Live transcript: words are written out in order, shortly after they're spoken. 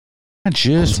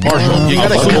Just partial. You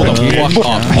gotta pull the fuck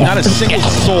off. Not a single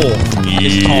soul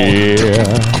is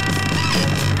called.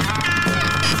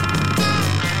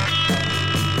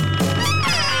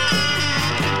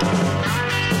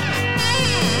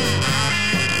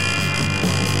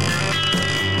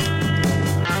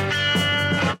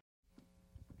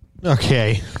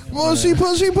 Okay. Pussy.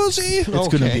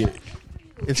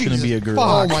 It's gonna be a girl.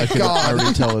 Oh my God. I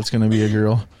already tell it's gonna be a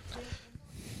girl.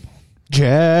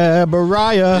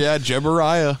 Jabariah. Yeah,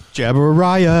 Jebariah.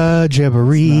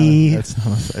 Jabari.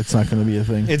 It's not gonna be a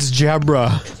thing. It's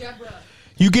Jabra.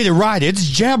 You get it right. It's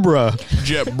Jabra.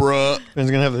 Jebra. And it's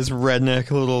going to have this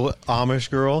redneck little Amish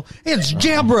girl. It's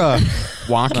Jabra.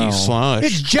 Wacky slush.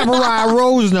 It's Jabariah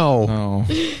Rosno. No.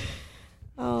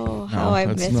 Oh, how I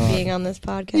that's miss not. being on this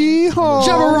podcast.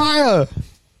 Jabariah.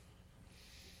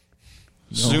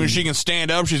 As soon as she can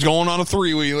stand up, she's going on a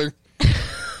 3-wheeler.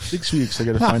 6 weeks. I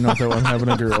gotta find out that I'm having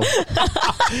a girl.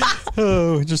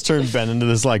 Oh, it just turned Ben into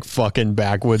this like fucking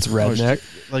backwoods redneck.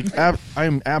 Like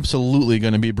I'm absolutely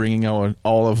gonna be bringing out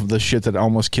all of the shit that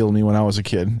almost killed me when I was a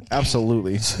kid.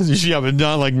 Absolutely. She haven't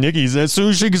done like Nikki's. As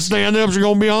soon as she can stand up, she's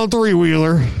going to be on a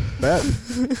 3-wheeler. Bet.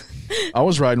 I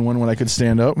was riding one when I could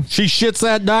stand up. She shits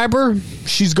that diaper.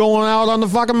 She's going out on the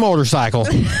fucking motorcycle.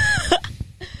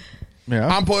 Yeah.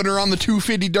 I'm putting her on the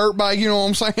 250 dirt bike, you know what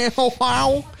I'm saying? Oh,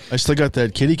 wow. I still got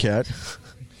that kitty cat.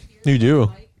 You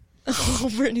do. Oh,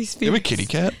 Britney Spears. You have a kitty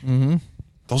cat? Mm-hmm.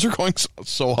 Those are going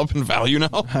so up in value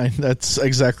now. That's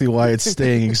exactly why it's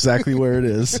staying exactly where it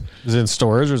is. Is it in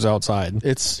storage or is it outside?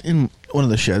 It's in one of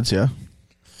the sheds, yeah.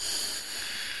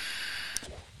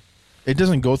 It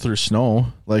doesn't go through snow.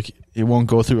 Like, it won't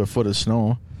go through a foot of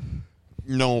snow.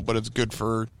 No, but it's good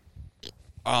for,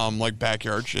 like,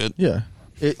 backyard shit. Yeah.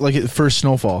 First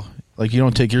snowfall. Like, you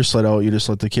don't take your sled out, you just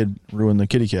let the kid ruin the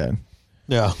kitty cat.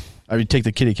 Yeah. I mean, take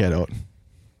the kitty cat out.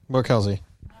 What, Kelsey?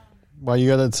 Why you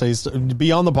got to say...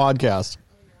 be on the podcast.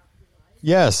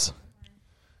 Yes.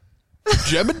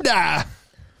 Jebediah.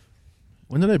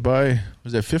 When did I buy...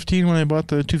 Was that 15 when I bought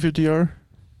the 250R?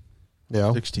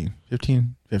 Yeah. 16.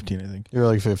 15, I think. You're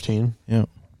like 15. Yeah.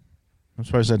 I'm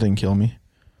surprised that didn't kill me.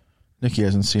 Nicky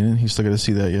hasn't seen it. He's still got to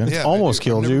see that yet. Yeah, almost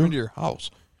killed never you. been to your house.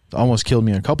 Almost killed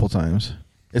me a couple times.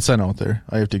 It's not out there.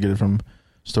 I have to get it from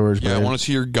storage. Yeah, I want to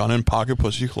see your gun and pocket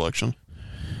pussy collection.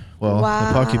 Well, the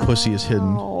pocket pussy is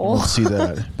hidden. You won't see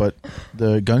that. But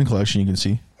the gun collection you can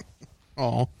see. Oh,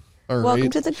 all right. Welcome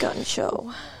to the gun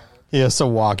show. He has to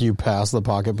walk you past the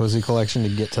pocket pussy collection to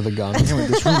get to the guns.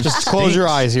 Just close your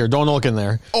eyes here. Don't look in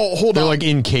there. Oh, hold They're on. like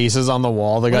in cases on the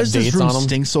wall. They got This dates room on them.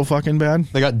 stinks so fucking bad.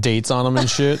 They got dates on them and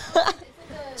shit.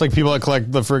 It's like people that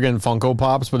collect the friggin' Funko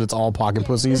Pops, but it's all pocket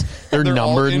pussies. They're all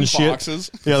numbered in and shit.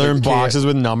 boxes. Yeah, they're in boxes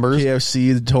with numbers.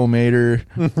 KFC, the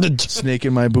Tomater, snake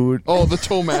in my boot. Oh, the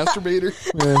toe masturbator.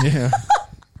 Yeah.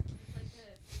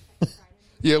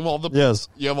 You have all the Yes.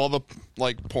 You have all the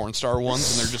like porn star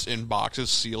ones, and they're just in boxes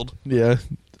sealed. Yeah.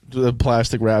 The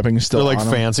plastic wrapping is still They're like on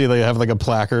 'em. fancy. They have like a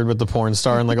placard with the porn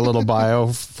star and like a little bio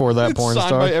for that It's porn signed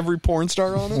star. by every porn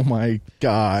star on Oh it. my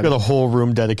God. Got a whole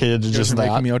room dedicated to You guys just are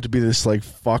making that. me out to be this like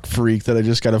fuck freak that I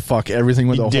just got to fuck everything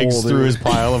with He a digs hole. through dude. his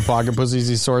pile of pocket pussies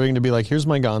he's sorting to be like, here's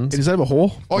my guns. Hey, does that have a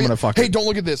hole? Oh, I'm yeah. gonna fuck Hey, it. don't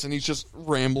look at this, and he's just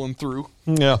rambling through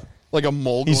Yeah. like a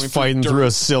mole. He's going fighting through through dirt.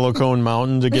 a silicone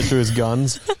mountain to get to his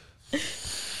guns.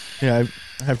 Yeah,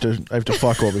 I have to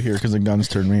fuck over here because the guns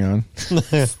turn me on.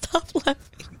 Stop laughing.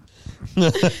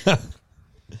 This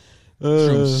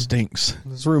room stinks.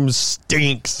 This room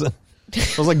stinks.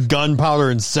 There's like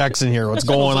gunpowder and sex in here. What's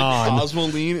going on?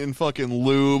 Cosmoline and fucking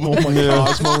lube. Oh my God,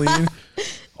 Cosmoline.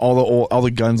 All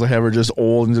the guns I have are just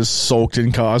old and just soaked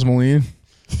in Cosmoline.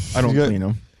 I don't clean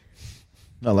them.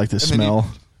 I like the And then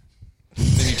smell.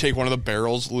 Then you take one of the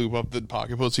barrels, lube up the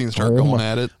pocket pussy, and start Oh going my-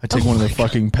 at it. I take one of the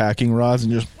fucking packing rods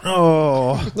and just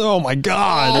Oh my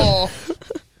God. Oh,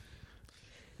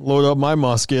 Load up my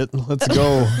musket. Let's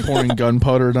go. pouring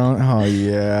gunpowder down. Oh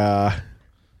yeah,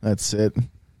 that's it.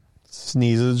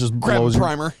 Sneezes, just grab blows a your,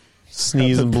 primer.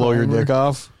 sneeze and blow your primer. dick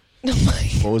off.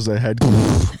 What was that head?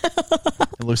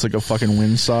 It looks like a fucking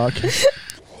windsock.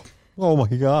 Oh my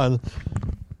God.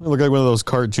 They look like one of those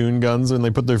cartoon guns and they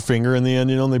put their finger in the end,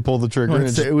 you know, and they pull the trigger. No, and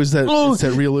it's it's it was that. Oh. It's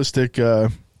that realistic.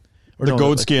 The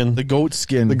goat skin. The goat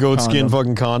skin. the goat skin condom.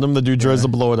 fucking condom. The dude tries to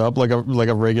blow it up like a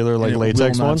regular like And it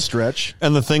latex will not one. stretch.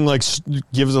 And the thing like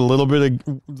gives a little bit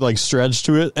of like stretch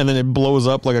to it, and then it blows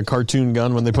up like a cartoon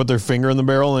gun when they put their finger in the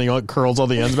barrel, and it curls all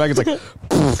the ends back. It's like,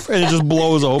 poof, and it just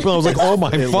blows open. I was like, oh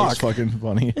my It looks fuck! fucking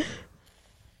funny.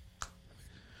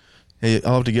 Hey,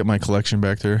 I'll have to get my collection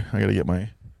back there. I got to get my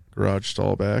garage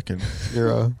stall back, and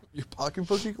Your pocket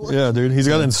pussy collection? yeah, dude. He's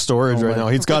got it in storage right now.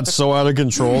 He's got so out of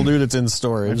control, dude. It's in my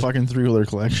storage. fucking 3-wheeler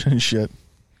collection and shit.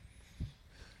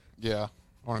 Yeah.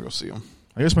 I want to go see him.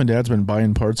 I guess my dad's been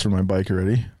buying parts for my bike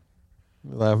already.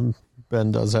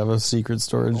 Ben does have a secret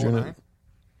storage unit.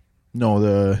 No,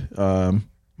 the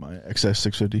my XS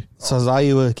 650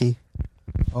 Sazayuki.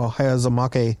 Oh,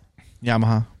 Hayazamake.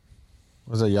 Yamaha.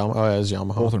 Was it Yamaha? Oh, yeah, it's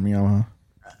Yamaha. Both are Yamaha.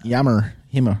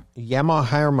 Hima.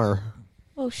 Yamaha.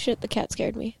 Oh shit, the cat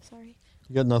scared me. Sorry.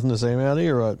 You got nothing to say, Maddie,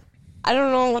 or what? I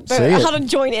don't know Say it. how to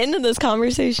join into this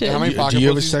conversation. How many pocket Do you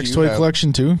have a pussies sex do you toy have?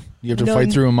 collection too? You have to No.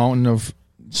 fight through a mountain of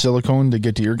silicone to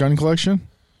get to your gun collection?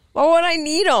 Why would I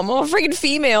need them? I'm a freaking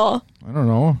female. I don't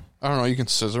know. I don't know. You can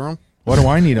scissor them. Why do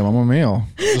I need them? I'm a male.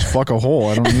 Just fuck a hole.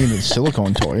 I don't need a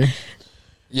silicone toy.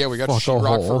 Yeah, we got Fuck a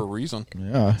sheetrock for hole. a reason.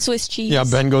 Yeah. Swiss cheese. Yeah,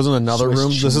 Ben goes in another Swiss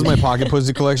room. cheese. This is my pocket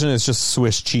pussy collection. It's just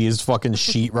Swiss cheese, fucking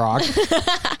sheetrock.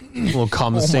 Little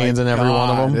cum stains in every one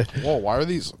of them. Whoa, why are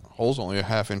these holes only a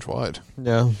half-inch wide?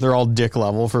 Yeah, they're all dick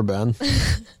level for Ben.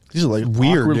 These are like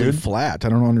Weird, awkwardly dude. flat. I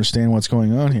don't understand what's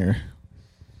going on here.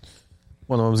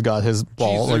 One of them's got his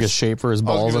ball, like a there's- shape for his I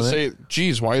balls was in gonna it. say,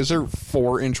 geez, why is there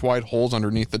 4-inch wide holes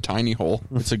underneath the tiny hole?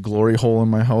 It's a glory hole in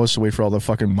my house to wait for all the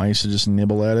fucking mice to just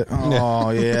nibble at it. Oh,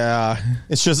 yeah.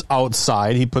 It's just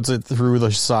outside. He puts it through the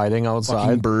siding Fucking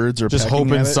outside. birds are Just pecking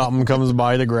hoping at it. something comes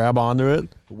by to grab onto it.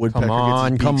 Woodpecker Come on,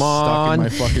 gets his beak come stuck on. in my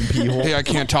fucking pee hole. Hey, I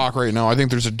can't talk right now. I think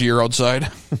there's a deer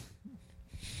outside.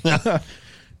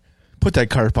 Put that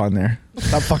carp on there.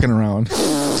 Stop fucking around.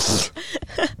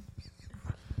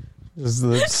 This is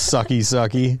the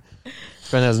sucky.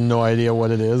 Ben has no idea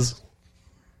what it is.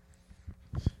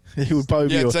 It would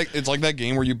probably Yeah, be it's like that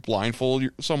game where you blindfold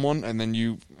someone and then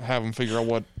you have them figure out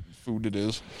what food it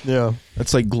is. Yeah.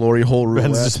 that's like glory hole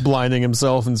roulette. Ben's just blinding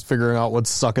himself and figuring out what's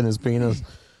sucking his penis.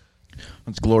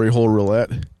 It's glory hole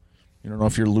roulette. You don't know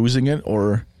if you're losing it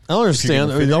or I don't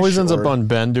understand. gonna It always finish ends up or- on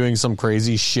Ben doing some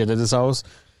crazy shit at his house.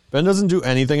 Ben doesn't do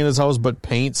anything in his house but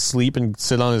paint, sleep, and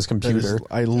sit on his that is- computer.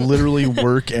 I literally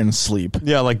work and sleep.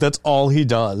 Yeah, like that's all he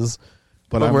does.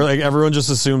 But I'm- we're like everyone just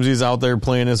assumes he's out there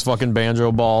playing his fucking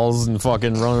banjo balls and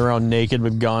fucking running around naked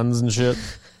with guns and shit.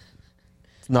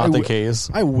 It's not the case.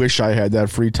 I wish I had that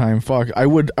free time. Fuck. I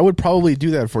would probably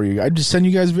do that for you. I'd just send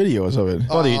you guys videos of it.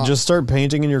 Buddy, just start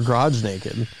painting in your garage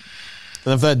naked.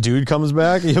 And if that dude comes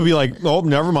back, he'll be like, "Oh,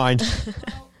 never mind."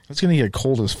 It's gonna get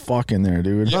cold as fuck in there,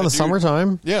 dude. Not in the dude.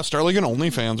 summertime. Yeah, start like an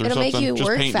OnlyFans or It'll something. make you Just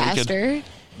work paint naked. faster.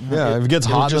 Yeah, if it gets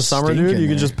it'll hot in the just summer, stink dude, in you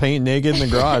can there. just paint naked in the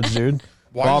garage, dude.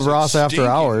 Why Bob does it Ross after stink?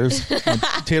 hours.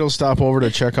 Tate'll stop over to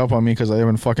check up on me because I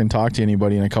haven't fucking talked to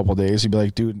anybody in a couple days. He'd be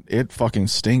like, "Dude, it fucking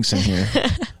stinks in here."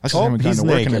 That's because I haven't gone he's to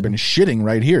work and naked. I've been shitting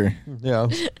right here. Yeah.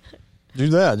 Do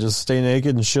that. Just stay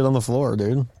naked and shit on the floor,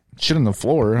 dude. Shit on the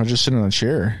floor. I'll just sit in a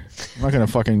chair. I'm not gonna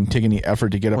fucking take any effort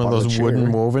to get up One of out of those the chair.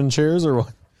 wooden woven chairs or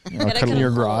what? Gotta In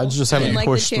your garage, just have it Like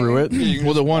the pushed chair. through it. You can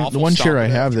Well, the just one waffle chair I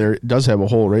stomp it. have there does have a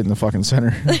hole right in the fucking center.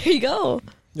 There you go.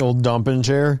 The old dumping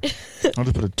chair. I'll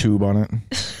just put a tube on it.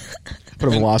 Put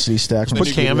a velocity stack. Put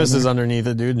canvases underneath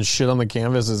it, dude, and shit on the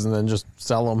canvases, and then just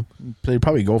sell them. They'd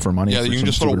probably go for money. Yeah, for you some can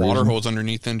just put a stupid water reason. hose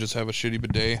underneath and just have a shitty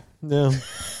bidet. Yeah,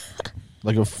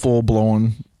 like a full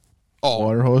blown Oh,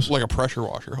 water hose. like a pressure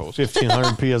washer hose.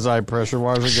 1,500 psi pressure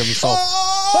washer. Give himself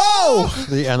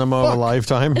the enema of a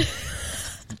lifetime.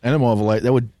 Enema of a light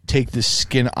that would take the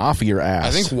skin off of your ass.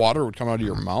 I think water would come out of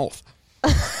your mouth.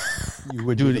 You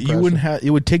would dude, you wouldn't have. It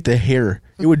would take the hair.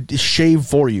 It would shave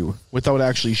for you without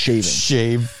actually shaving.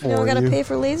 shave for You don't gotta you. pay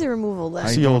for laser removal then. I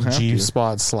It's the don't old have G to.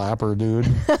 spot slapper, dude.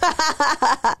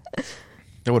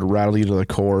 That would rattle you to the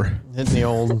core, Hitting the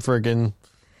old friggin'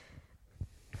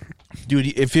 dude.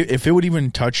 If it would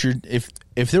even touch your if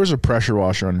there was a pressure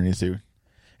washer underneath you,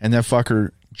 and that fucker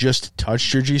just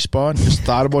touched your G spot, just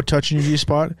thought about touching your G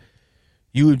spot,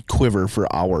 you would quiver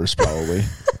for hours probably.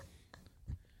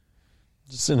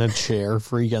 just in a chair,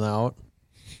 freaking out.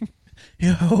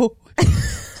 Yo.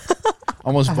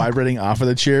 Almost vibrating off of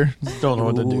the chair. Don't know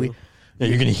what to do. Yeah,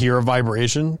 you can hear a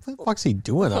vibration. What the fuck's he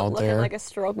doing out Looking there? like a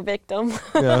stroke victim.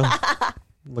 Yeah,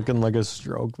 looking like a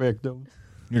stroke victim.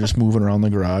 You're just moving around the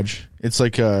garage. It's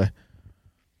like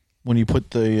when you put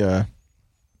the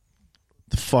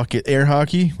air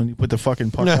hockey, when you put the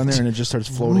fucking puck on there and it just starts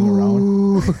floating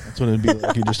around. That's what it'd be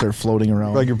like. You just start floating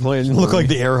around. Like you're playing. You look like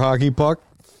the air hockey puck.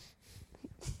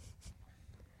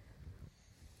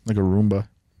 Like a Roomba.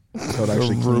 Without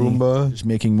actually A cleaning. Roomba. Just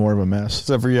making more of a mess.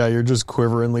 Except for, yeah, you're just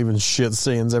quivering, leaving shit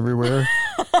stains everywhere.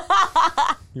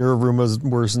 You're a Roomba's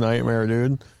worst nightmare,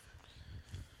 dude.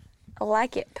 I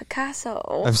like it.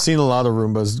 Picasso. I've seen a lot of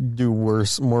Roombas do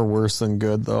more worse than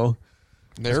good, though.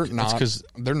 They're It's not 'cause-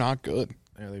 they're not good.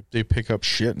 Yeah, they pick up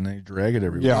shit and they drag it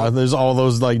everywhere. Yeah, there's all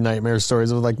those like nightmare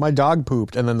stories of like my dog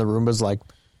pooped, and then the Roomba's like,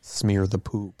 smear the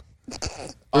poop.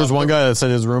 There's one guy that said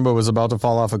his Roomba was about to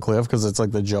fall off a cliff because it's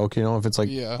like the joke, you know, if it's like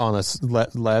on a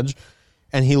ledge,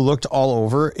 and he looked all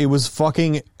over. It was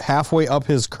fucking halfway up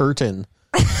his curtain.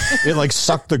 It like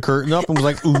sucked the curtain up and was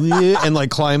like, ooh, and like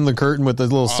climbed the curtain with the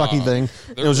little sucky thing.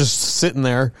 It was just sitting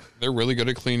there. They're really good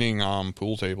at cleaning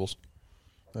pool tables.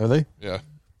 Are they? Yeah.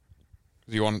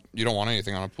 You don't want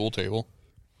anything on a pool table,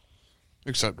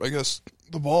 except I guess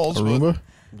the balls. A Roomba?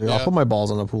 Dude, I'll put my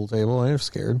balls on a pool table. I ain't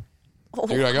scared.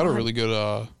 Dude, I got a really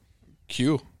good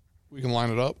cue. We can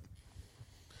line it up.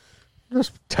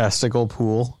 Just testicle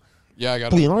pool. Yeah, I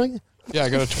got. Yeah, I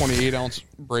got a 28-ounce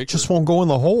breaker. Just won't go in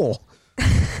the hole.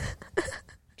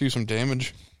 Do some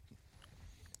damage.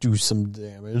 Do some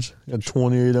damage. A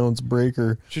 28-ounce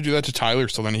breaker. Should do that to Tyler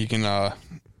so then he can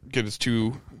get his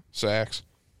 2 sacks.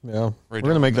 Yeah, we're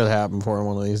gonna make that happen for him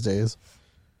one of these days.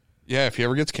 Yeah, if he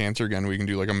ever gets cancer again, we can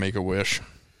do like a Make-A-Wish.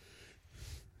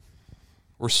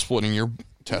 We're splitting your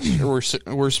test.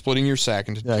 We're splitting your sack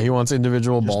into. Yeah, he wants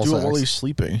individual ball Just do sacks. it while he's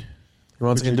sleeping. He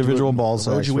wants individual ball sacks.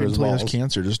 Why would you for wait his until he has balls.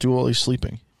 cancer? Just do it while he's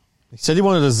sleeping. He said he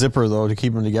wanted a zipper though to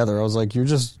keep them together. I was like, you're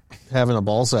just having a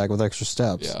ball sack with extra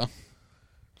steps. Yeah.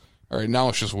 All right, now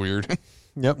it's just weird.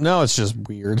 Yep. Now it's just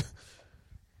weird.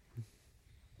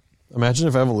 Imagine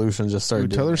if evolution just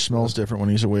started. Dude, Tyler smells different when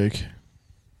he's awake.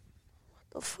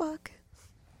 The fuck?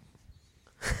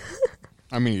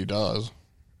 I mean, he does.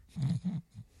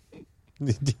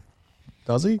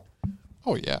 Does he?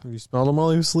 Oh yeah. Have you smelled him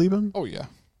while he was sleeping? Oh yeah.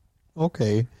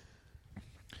 Okay.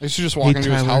 I used to just walk into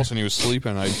his Tyler. house and he was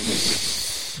sleeping. God.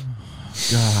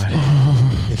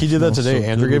 He did that Smells today. so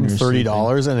Andrew good gave when him you're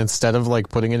 $30, and instead of like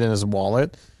putting it in his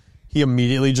wallet, he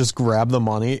immediately just grabbed the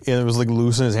money and it was like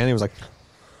loose in his hand. He was like,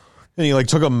 and he like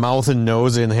took a mouth and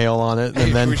nose inhale on it and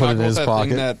Hey, then should we put talk it in about his that pocket.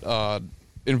 thing that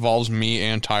involves me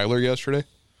and Tyler yesterday?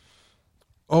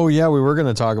 Oh yeah, we were going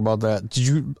to talk about that. Did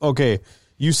you? Okay,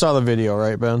 you saw the video,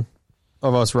 right, Ben,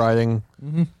 of us riding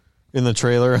in the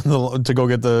trailer to go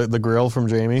get the grill from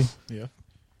Jamie. Yeah.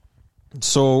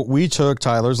 So we took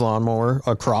Tyler's lawnmower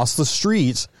across the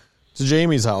street to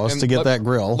Jamie's house And to get let- that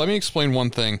grill. Let me explain one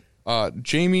thing.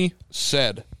 Jamie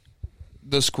said,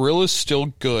 "This grill is still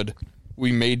good.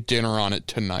 We made dinner on it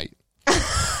tonight." And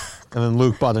then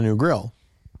Luke bought a new grill.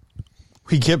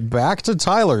 We get back to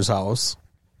Tyler's house,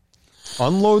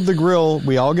 unload the grill.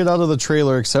 We all get out of the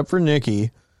trailer except for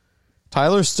Nikki.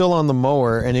 Tyler's still on the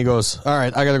mower, and he goes, all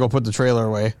right, I got to go put the trailer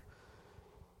away.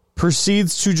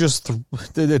 Proceeds to just,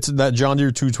 it's that John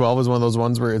Deere 212 is one of those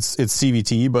ones where it's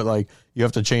CVT, but like you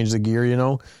have to change the gear, you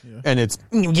know? Yeah. And it's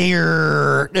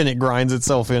gear, and it grinds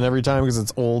itself in every time because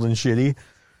it's old and shitty.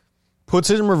 Puts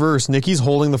it in reverse. Nikki's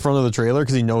holding the front of the trailer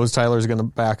because he knows Tyler's going to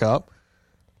back up.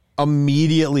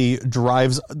 Immediately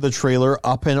drives the trailer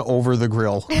up and over the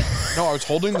grill. No, I was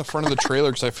holding the front of the trailer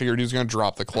because I figured he was going to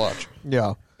drop the clutch.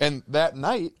 Yeah. And that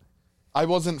night, I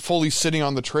wasn't fully sitting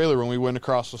on the trailer when we went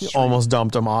across the street. Almost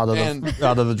dumped him out of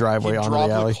the driveway He onto dropped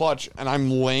the alley. the clutch, and I'm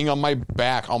laying on my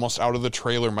back almost out of the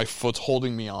trailer. My foot's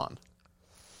holding me on.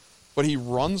 But he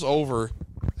runs over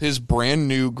his brand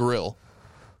new grill.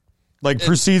 Like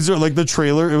proceeds to, like the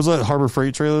trailer, it was a Harbor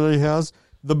Freight trailer that he has.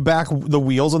 The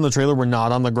wheels on the trailer were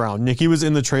not on the ground. Nikki was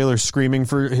in the trailer screaming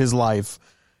for his life,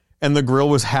 and the grill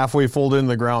was halfway folded in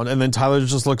the ground. And then Tyler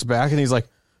just looks back and he's like,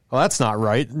 well, that's not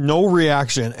right. No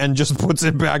reaction, and just puts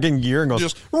it back in gear and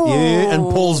goes, yeah, and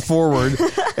pulls forward.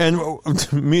 And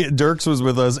Dirks was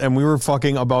with us, and we were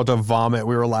fucking about to vomit.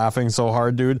 We were laughing so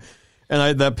hard, dude.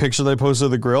 And that picture they posted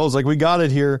of the grill is like, we got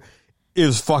it here. It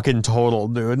was fucking total,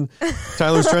 dude.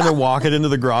 Tyler's trying to walk it into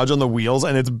the garage on the wheels,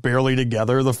 and it's barely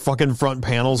together. The fucking front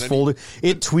panel's folded.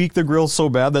 It tweaked the grill so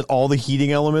bad that all the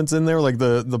heating elements in there, like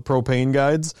the propane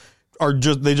guides,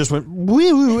 they just went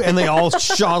woo, and they all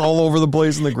shot all over the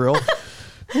place in the grill.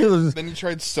 Then he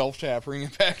tried self-tappering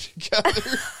it back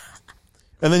together.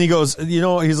 And then he goes,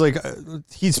 he's like,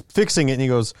 he's fixing it, and he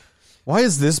goes, why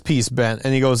is this piece bent?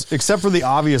 And he goes, except for the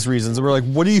obvious reasons. And we're like,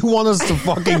 what do you want us to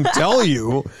fucking tell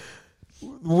you?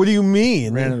 What do you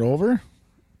mean? Ran it over?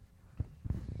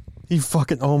 He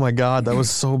fucking, oh my God, that was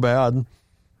so bad.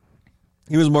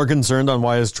 He was more concerned on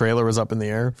why his trailer was up in the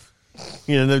air.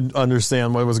 He didn't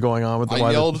understand what was going on with the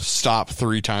I yelled stop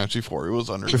 3 times before it was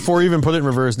under. Before he even put it in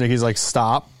reverse, Nikki's like,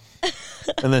 stop.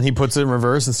 And then he puts it in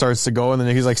reverse and starts to go, and then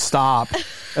Nikki's like, stop.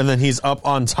 And then he's up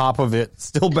on top of it,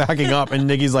 still backing up, and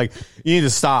Nikki's like, you need to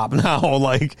stop now.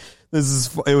 Like,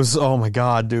 it was, oh my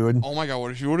God, dude. Oh my God,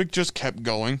 what if you would have just kept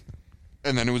going,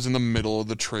 and then it was in the middle of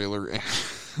the trailer and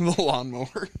the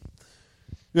lawnmower?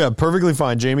 Yeah, perfectly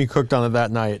fine. Jamie cooked on it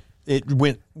that night. It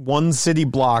went one city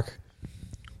block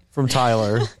from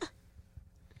Tyler.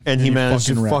 And he managed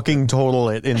to fucking total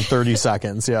it in 30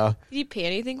 seconds, yeah. Did you pay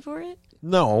anything for it?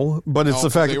 No, but it's No, the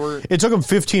fact it took him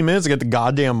 15 minutes to get the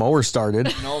goddamn mower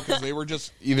started. No, because they were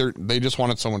just they just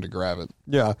wanted someone to grab it.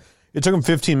 Yeah. It took him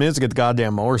 15 minutes to get the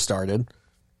goddamn mower started.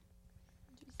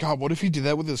 God, what if he did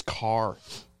that with his car?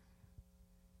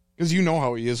 Because you know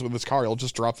how he is with his car. He'll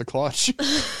just drop the clutch.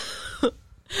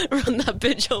 Run that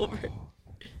bitch over.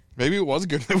 Maybe it was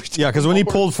good that we Yeah, because when he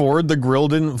pulled forward, the grill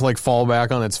didn't like fall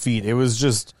back on its feet. It was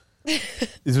just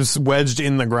wedged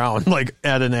in the ground, like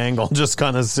at an angle, just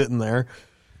kind of sitting there.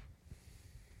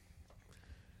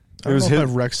 I don't know if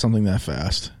I've wrecked something that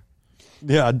fast.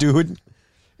 Yeah, dude.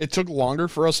 It took longer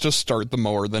for us to start the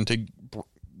mower than to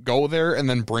go there and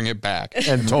then bring it back.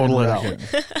 And total it out.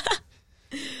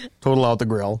 Total out the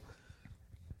grill.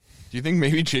 Do you think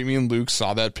maybe Jamie and Luke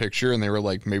saw that picture and they were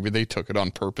like, maybe they took it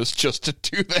on purpose just to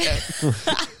do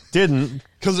that? Didn't.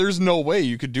 Because there's no way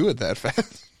you could do it that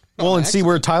fast. Well, and see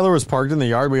where Tyler was parked in the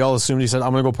yard, we all assumed he said,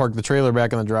 I'm going to go park the trailer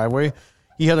back in the driveway.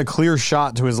 He had a clear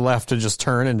shot to his left to just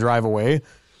turn and drive away,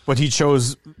 but he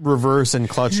chose reverse and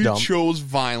clutch You dump. chose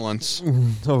violence.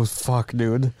 Oh, fuck,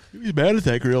 dude. He's mad at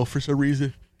that grill for some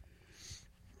reason.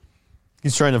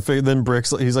 He's trying to figure, then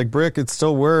Brick's, he's like, Brick, it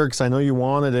still works. I know you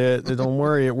wanted it. Don't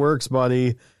worry, it works,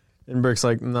 buddy. And Brick's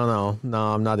like, no,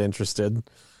 I'm not interested.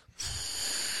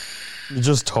 He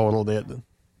just totaled it.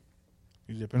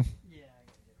 You zipping?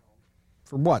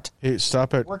 For what? Hey,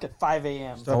 stop at Work at 5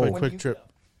 a.m. Stop at When Quick you- Trip.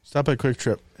 Stop at Quick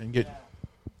Trip and get.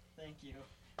 Thank you.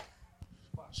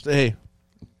 Hey,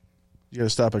 you got to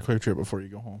stop at Quick Trip before you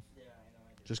go home. Yeah, I know.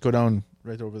 Just go down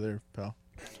right over there, pal.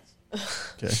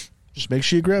 Okay. Just make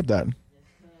sure you grab that.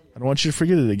 I don't want you to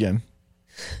forget it again.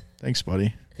 Thanks,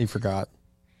 buddy. He forgot.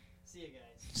 See you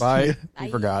guys. Bye. ya. He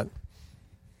Bye. forgot.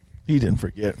 He didn't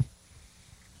forget.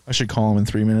 I should call him in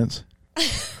 3 minutes.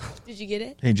 Did you get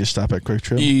it? Hey, just stop at Quick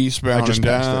Trip. Eastbound I just and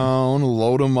passed it. down,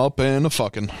 load them up and a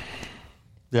fucking.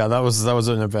 Yeah, that was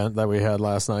an event that we had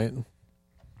last night.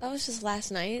 That was just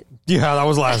last night. Yeah, that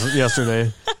was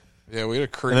yesterday. Yeah, we had a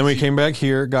crazy. And then we came back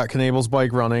here, got Knable's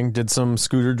bike running, did some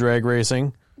scooter drag racing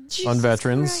on Jesus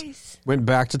Veterans, Christ. went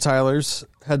back to Tyler's,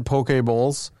 had poke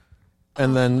bowls,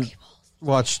 and then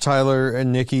watched Tyler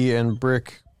and Nikki and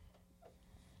Brick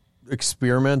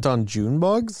experiment on June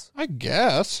bugs. I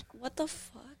guess. What the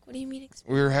fuck? What do you mean?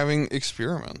 We were having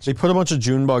experiments. They put a bunch of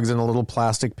June bugs in a little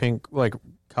plastic pink like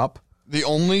cup The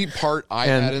only part I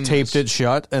had in and taped this, it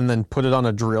shut and then put it on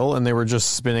a drill, and they were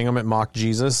just spinning them at mock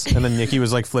Jesus, and then Nikki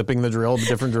was like flipping the drill in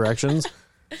different directions,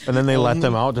 and then they let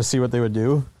them out to see what they would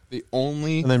do, the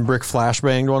only and then Brick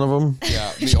flashbanged one of them.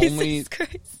 yeah, the only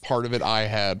part of it I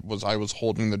had was I was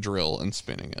holding the drill and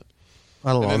spinning it.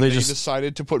 I don't And know. then They they just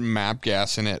decided to put map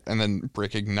gas in it, and then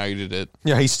Brick ignited it.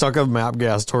 yeah, he stuck a map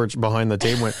gas torch behind the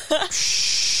tape, went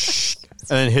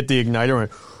and then hit the igniter,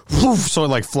 and went woof, so it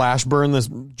like flash burned this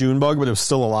June bug, but it was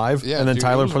still alive. Yeah, and then dude,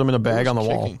 Tyler it was- put him in a it bag was on the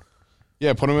wall. kicking.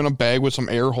 Yeah, put them in a bag with some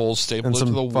air holes stapled And some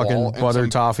to the fucking wall. butter some,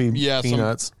 toffee yeah,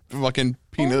 peanuts. Some fucking Oh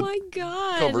peanut my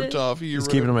god. covered toffee. You're He's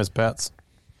right. keeping them as pets.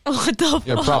 What the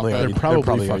Yeah, fuck? probably. They're already- probably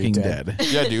already fucking dead.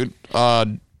 Yeah, dude.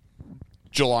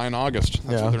 July and August.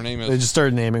 That's what their name is. They just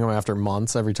started naming them after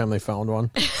months every time they found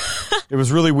one. It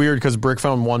was really weird because Brick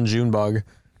found one June bug,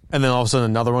 and then all of a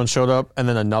sudden another one showed up, and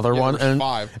then another one, there was and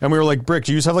 5. and we were like, Brick,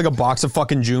 do you just have like a box of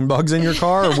fucking June bugs in your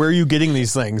car, or where are you getting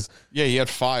these things? Yeah, he had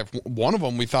 5. One of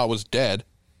them we thought was dead,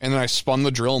 and then I spun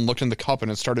the drill and looked in the cup, and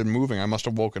it started moving. I must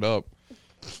have woke it up.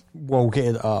 Woke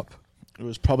it up. It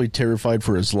was probably terrified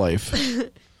for his life.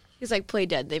 He's like, play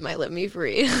dead. They might let me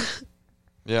free.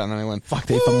 Yeah, and then I went, Fuck,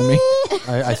 they found me.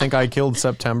 I think I killed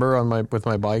September with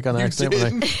my bike on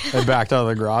accident. When I backed out of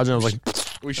the garage, and I was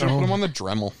like, we should have put him on the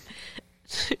Dremel.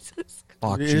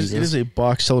 fuck, It Jesus. is a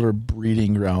box elder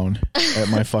breeding ground at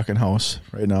my fucking house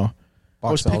right now. I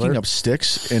was Box picking elder? up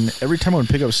sticks, and every time I would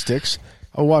pick up sticks,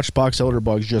 I would watch box elder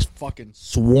bugs just fucking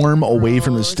swarm away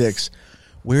from the Gross. sticks.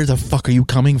 Where the fuck are you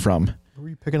coming from? What were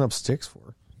you picking up sticks for?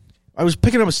 I was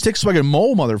picking up sticks so I could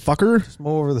mow, motherfucker.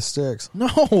 Mow over the sticks. No,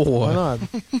 Why not?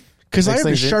 because I Makes have to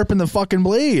things sharpen the fucking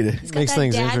blade. He's got Makes that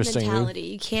things dad interesting, dude. mentality.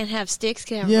 You can't have sticks.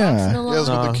 Can't have Yeah. rocks in the Yeah, Yeah, lawn. that's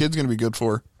what the kid's going to be good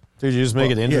for. Dude, you just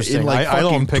make it interesting. in like I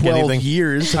don't fucking pick 12 anything.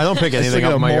 years. I don't pick I still anything up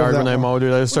gotta in my mow yard that when I one. mow,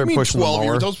 dude. I just start I mean, pushing the 12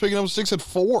 mower. years. I was picking up sticks at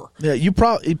 4. Yeah, you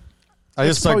probably. I It's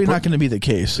just start probably pu- not going to be the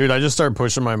case. Dude, I just start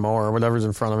pushing my mower. Whatever's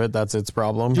in front of it, that's its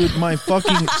problem. Dude, my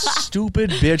fucking stupid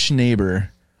bitch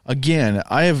neighbor. Again,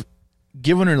 I have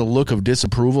given her the look of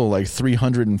disapproval like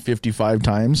 355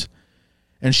 times,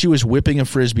 and she was whipping a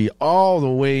frisbee all the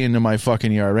way into my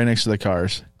fucking yard, right next to the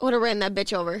cars. I would have ran that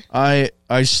bitch over. I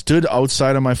stood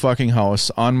outside of my fucking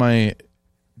house on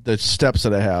the steps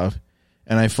that I have,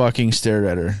 and I fucking stared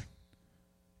at her.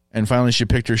 And finally, she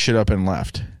picked her shit up and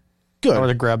left. Good. I would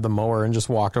have grabbed the mower and just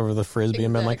walked over the frisbee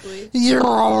and been like, Exactly.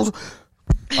 "Yeah."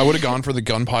 I would have gone for the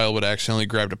gun pile, but accidentally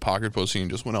grabbed a pocket pussy and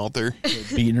just went out there.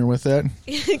 Beating her with that.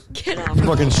 Get off.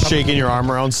 Fucking shaking your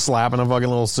arm around, slapping a fucking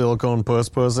little silicone puss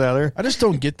at her. I just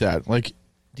don't get that. Like,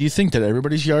 do you think that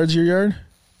everybody's yard's your yard?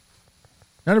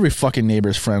 Not every fucking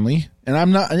neighbor's friendly. And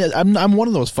I'm not. I'm one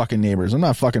of those fucking neighbors. I'm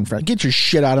not fucking friendly. Get your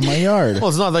shit out of my yard. Well,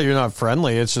 it's not that you're not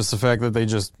friendly. It's just the fact that they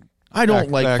just. I don't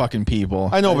act- like act- fucking people.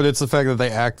 I know, but it's the fact that they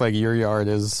act like your yard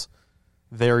is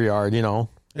their yard. You know,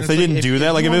 if it's they like, didn't if- do if that,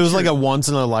 you like if it want was like your- a once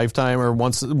in a lifetime or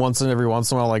once in every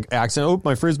once in a while, like accident. Oh,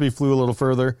 my frisbee flew a little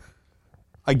further.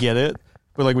 I get it,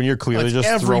 but like when you're clearly It's just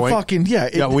every throwing, fucking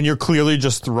when you're clearly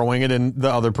just throwing it in the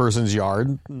other person's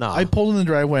yard, nah. I pulled in the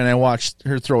driveway and I watched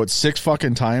her throw it 6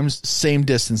 fucking times, same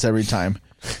distance every time.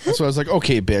 That's why I was like,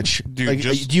 okay, bitch. Dude, Like,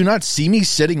 just- do you not see me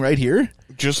sitting right here?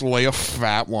 Just lay a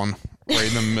fat one right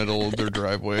in the middle of their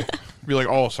driveway. Be like,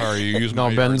 oh, sorry, you used my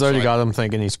No, Ben's yard, already so got him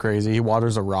thinking he's crazy. He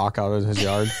waters a rock out of his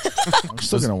yard. I'm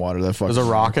still going to water that fucking There's a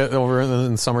rocket over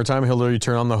in the summertime. He'll literally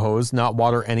turn on the hose, not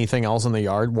water anything else in the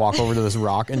yard, walk over to this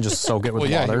rock and just soak it with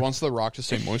Well, yeah, water. he wants the rock to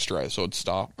stay moisturized, so it's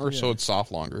so it's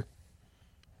soft longer.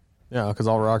 Yeah, because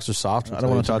all rocks are soft. I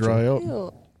don't want it to dry out.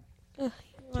 Ew.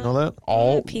 You know that?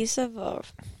 All A piece of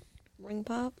ring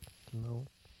pop.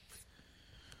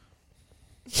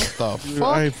 the Dude,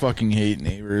 fuck. I fucking hate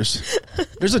neighbors.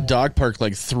 There's a dog park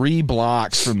like 3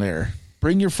 blocks from there.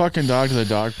 Bring your fucking dog to the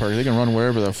dog park. They can run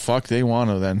wherever the fuck they want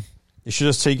to then. You should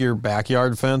just take your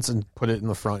backyard fence and put it in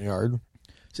the front yard.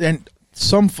 And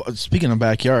speaking of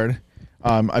backyard,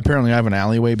 apparently I have an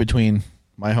alleyway between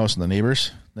my house and the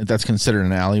neighbors. Like, that's considered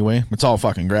an alleyway. It's all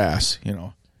fucking grass, you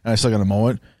know. And I still got to mow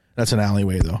it. That's an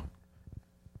alleyway though.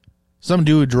 Some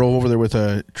dude drove over there with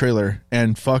a trailer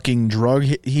and fucking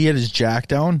he had his jack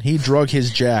down. He drug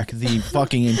his jack the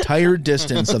fucking entire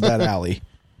distance of that alley.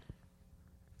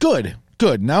 Good.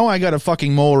 Now I got to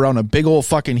fucking mow around a big old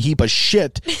fucking heap of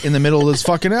shit in the middle of this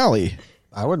fucking alley.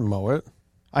 I wouldn't mow it.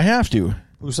 I have to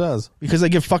Who says? because I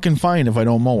get fucking fined if I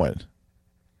don't mow it.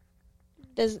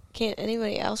 Can't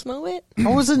anybody else mow it?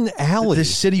 How is it an alley? The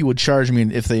city would charge me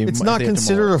if they. It's if not they have to mow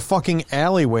considered it. a fucking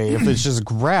alleyway if it's just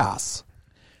grass.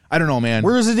 I don't know, man.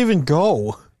 Where does it even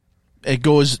go? It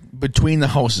goes between the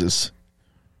houses.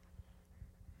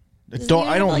 Doesn't Don't it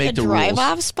I have, don't like make a the drive rules.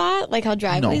 off spot like how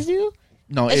driveways do?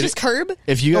 No, It's just curb.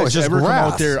 if you No, guys it's just ever come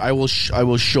grass. out there, I will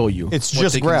show you. It's what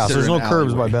just they grass. consider There's no an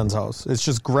curbs by alleyway. Ben's house. It's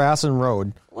just grass and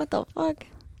road. What the fuck?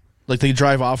 Like they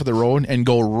drive off of the road and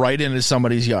go right into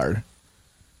somebody's yard.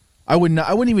 I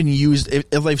wouldn't even use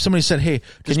if somebody said, "Hey,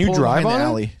 just you pull drive behind the on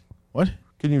it? alley?" What?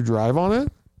 Can you drive on it?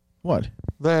 What?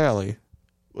 The alley.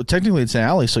 Well, technically, it's an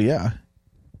alley, so yeah.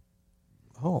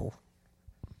 Oh.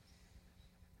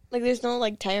 Like there's no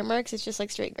like tire marks. It's just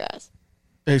like straight grass.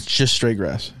 It's just straight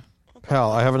grass.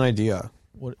 Pal, I have an idea.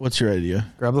 What's your idea?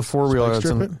 Grab the four-wheeler. Spike that's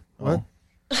strip in- it? What? Oh.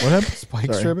 What happened? Spike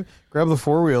Sorry. strip it? Grab the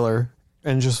four-wheeler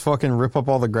and just fucking rip up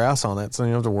all the grass on it so you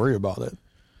don't have to worry about it.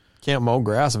 Can't mow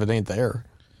grass if it ain't there.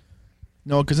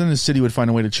 No, because then the city would find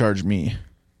a way to charge me.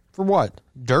 For what?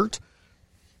 Dirt?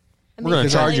 I We're gonna the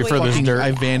charge you for alleyway this is dirt.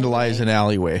 I vandalize an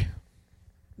alleyway.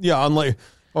 Yeah, unlike...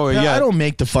 Oh, Yeah, yeah. I don't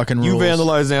make the fucking rules. You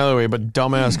vandalized an alleyway, but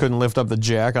dumbass couldn't lift up the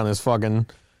jack on his fucking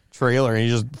trailer and he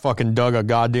just fucking dug a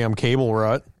goddamn cable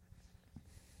rut.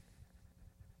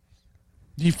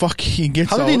 He gets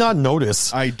How did he out- not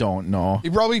notice? I don't know. He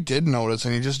probably did notice,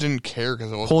 and he just didn't care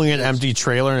because it was Pulling an empty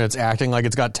trailer and it's acting like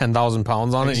it's got 10,000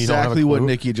 pounds on it. And you don't have a Exactly what clue?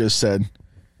 Nikki just said.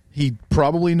 He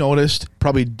probably noticed,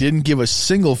 probably didn't give a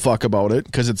single fuck about it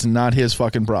because it's not his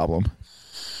fucking problem.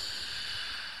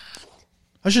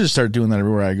 I should just start doing that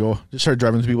everywhere I go. Just start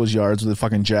driving to people's yards with a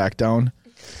fucking jack down.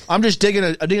 I'm just digging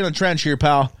a trench here,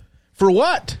 pal. For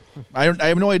what? I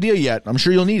have no idea yet. I'm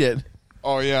sure you'll need it.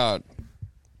 Oh yeah,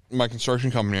 my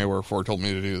construction company I work for told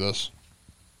me to do this.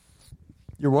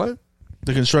 You're what?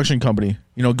 The construction company.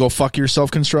 You know, go fuck yourself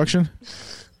construction.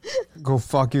 Go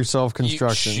fuck yourself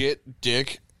construction. Eat shit,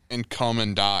 dick, and come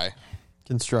and die.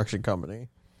 Construction company.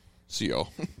 CO.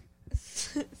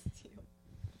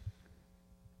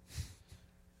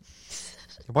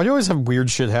 Why do you always have weird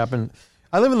shit happen?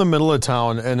 I live in the middle of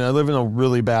town, and I live in a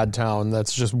really bad town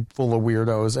that's just full of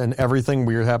weirdos, and everything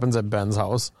weird happens at Ben's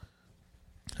house.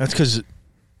 That's because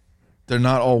they're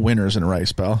not all winners in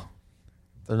rice, pal.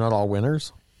 They're not all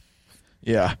winners.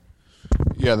 Yeah.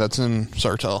 Yeah, that's in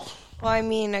Sartell. Well, I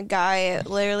mean, a guy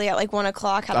literally at like 1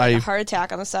 o'clock had like a heart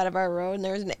attack on the side of our road, and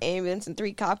there was an ambulance and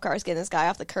 3 cop cars getting this guy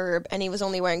off the curb, and he was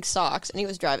only wearing socks, and he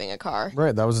was driving a car.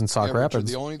 Right, that was in Sauk Yeah, Richard,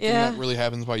 Rapids. the only thing Yeah. that really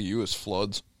happens by you is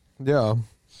floods. Yeah.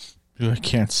 Dude, I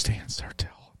can't stand Sartell.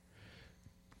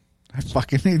 I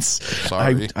fucking need.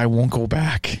 Sorry. I won't go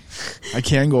back. I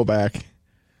can go back.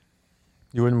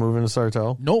 You wouldn't move into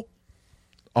Sartell? Nope.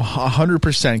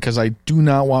 100% because I do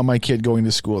not want my kid going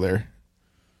to school there.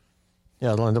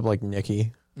 Yeah, it'll end up like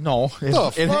Nikki. No.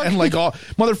 And like all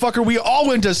motherfucker, we all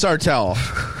went to Sartell.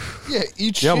 Yeah,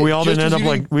 each. Yeah, shit we all just didn't end as up you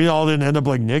like we all didn't end up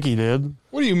like Nikki did.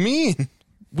 What do you mean?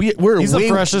 We're He's way, the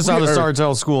freshest out of we are-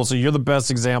 Sartell school, so you're the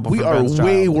best example. We for are Ben's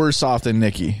way child. worse off than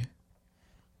Nikki.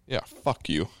 Yeah, fuck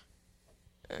you.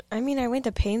 I mean, I went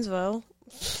to Painesville.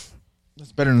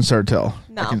 It's better than Sartell.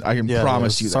 No. I can Yeah,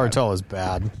 promise you that. Sartell is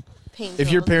bad. Painesville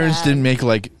If your was parents bad. didn't make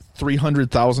like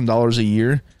 $300,000 a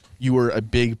year, you were a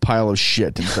big pile of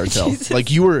shit in Sartell. Jesus. Like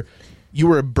you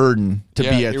were a burden to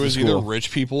Yeah, be at it the was school. either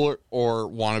rich people or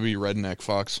wannabe redneck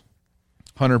fucks.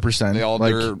 100%. They all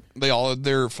like, had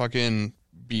their fucking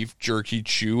beef jerky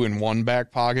chew in one back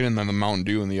pocket and then the Mountain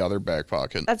Dew in the other back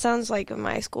pocket. That sounds like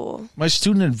my school. my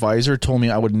student advisor told me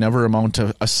I would never amount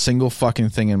to a single fucking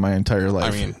thing in my entire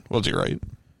life. I mean, was he right?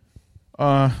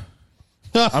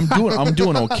 I'm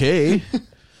doing okay.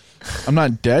 I'm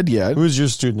not dead yet. Who's your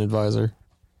student advisor?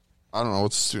 I don't know.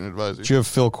 What's the student advisor? Did you have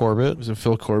Phil Corbett? Was it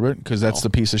Phil Corbett? Because that's the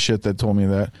piece of shit that told me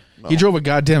that. He drove a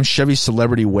goddamn Chevy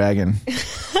Celebrity wagon.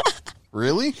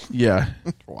 Really? Yeah.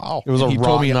 Wow. It was a He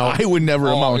told me rotten out. I would never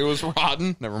Oh, amount. it was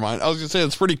rotten. Never mind. I was gonna say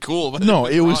it's pretty cool, but No,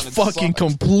 it was rotten. fucking sucked.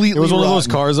 completely It was one of those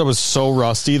rotten. cars that was so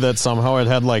rusty that somehow it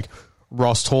had like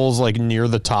rust holes like near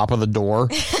the top of the door.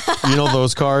 You know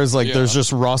those cars like Yeah. there's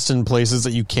just rust in places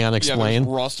that you can't Yeah, explain.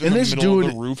 there's rust in And the this middle of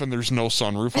dude- the roof, and there's no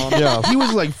sunroof on it. Yeah. He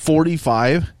was like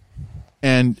 45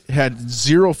 and had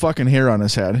zero fucking hair on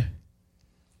his head.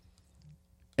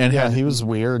 And Yeah, had, he was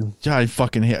weird. I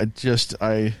fucking had just,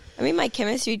 I mean, my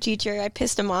chemistry teacher, I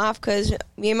pissed him off because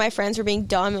me and my friends were being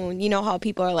dumb, and you know how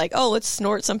people are like, "Oh, let's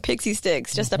snort some pixie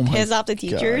sticks just to piss off the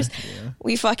teachers."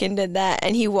 We fucking did that,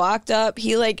 and he walked up,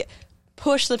 he like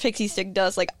pushed the pixie stick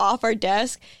dust like off our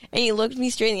desk, and he looked me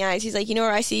straight in the eyes. He's like, "You know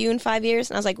where I see you in 5 years?"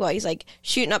 And I was like, "What?" He's like,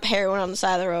 "Shooting up heroin on the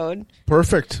side of the road."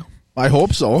 perfect. I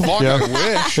hope so. Fuck, Yeah.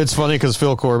 I wish. It's funny because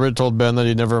Phil Corbett told Ben that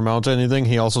he'd never amount to anything.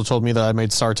 He also told me that I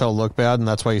made Sartell look bad, and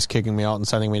that's why he's kicking me out and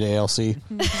sending me to ALC.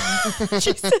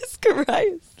 Jesus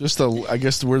Christ. Just I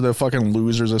guess we're the fucking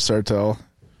losers of Sartell.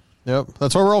 Yep,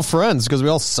 that's why we're all friends because we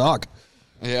all suck.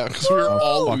 Yeah, because we were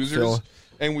all fuck, losers, Phil.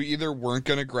 and we either weren't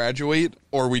gonna graduate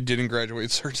or we didn't graduate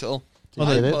Sartell. Well,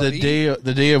 Hi, the buddy.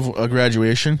 day of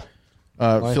graduation,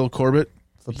 Phil Corbett,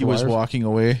 Flip he the was wires. walking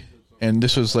away, and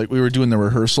this was like we were doing the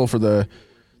rehearsal for the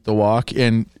walk,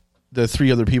 and the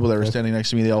three other people that were standing next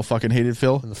to me, they all fucking hated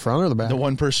Phil. In the front or the back? The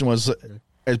one person was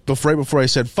right before I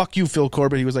said "fuck you, Phil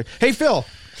Corbett," he was like, "Hey, Phil."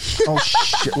 Oh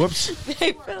shit! Whoops.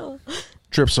 Hey, Phil.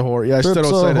 Trips a whore. Yeah, I Trips stood a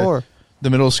outside whore. of the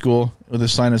middle school with a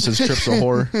sign that says "Trips a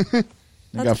whore."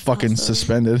 I got That's fucking awesome.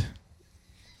 suspended.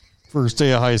 First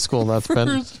day of high school, that's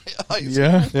Ben.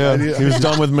 Yeah, Yeah, he was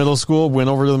done with middle school, went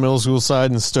over to the middle school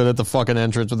side and stood at the fucking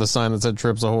entrance with a sign that said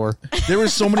 "Trips a whore." There were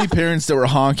so many parents that were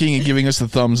honking and giving us the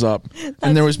thumbs up,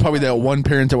 and there was probably that one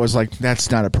parent that was like, "That's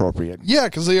not appropriate." Yeah,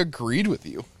 because they agreed with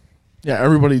you. Yeah,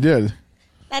 everybody did.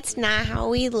 That's not how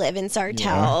we live in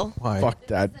Sartell. Why? Fuck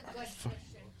that.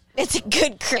 It's a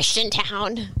good Christian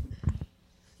town.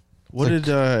 What did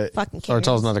Fucking cares.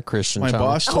 Sartell's not a Christian my town.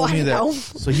 boss told Oh, me I that? know.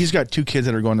 So he's got two kids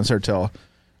that are going to Sartell.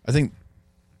 I think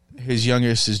his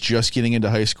youngest is just getting into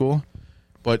high school,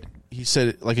 but he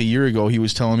said like a year ago he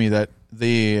was telling me that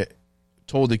they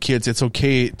told the kids it's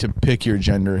okay to pick your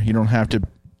gender. You don't have to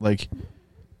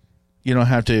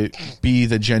be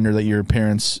the gender that your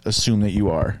parents assume that you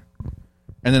are.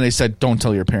 And then they said, "Don't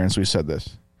tell your parents we said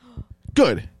this."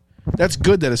 Good. That's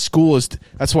good that a school is.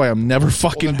 That's why I'm never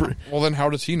fucking. Well, then how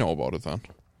does he know about it then?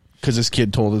 Because this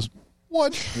kid told us.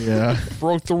 What? Yeah.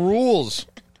 Broke the rules.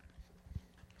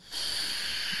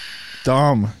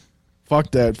 Dumb.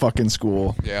 Fuck that fucking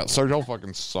school. Yeah, Sartell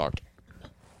fucking sucked.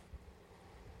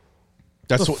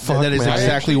 That's The what. fuck, That is man?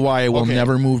 exactly why I will Okay.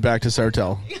 never move back to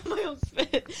Sartell. My own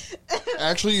spit.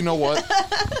 Actually, you know what?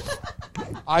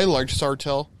 I liked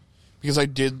Sartell because I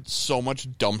did so much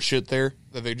dumb shit there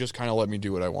that they just kind of let me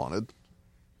do what I wanted.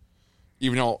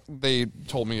 Even though they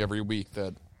told me every week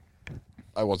that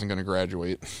I wasn't going to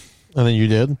graduate. And then you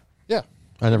did? Yeah.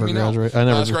 I never Let me know. graduated. I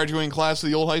never. Last graduating class of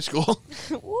the old high school.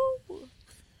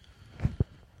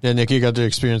 Yeah, Nikki got to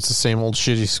experience the same old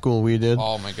shitty school we did.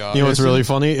 Oh, my God. You know what's really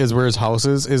funny is where his house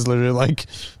is literally like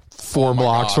 4 Oh my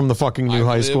blocks God. from the fucking new I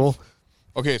high live- school.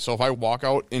 Okay, so if I walk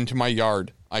out into my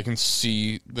yard, I can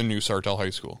see the new Sartell High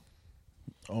School.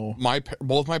 Oh.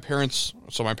 Both my parents,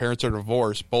 so my parents are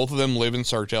divorced. Both of them live in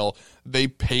Sartell. They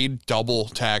paid double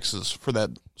taxes for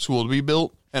that school to be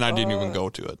built, and I didn't even go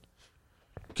to it.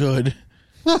 Good.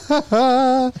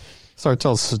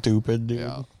 Sartell's stupid,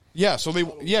 dude. Yeah. So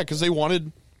because they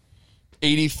wanted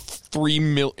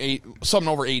something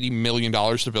over $80 million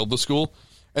to build the school,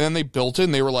 and then they built it,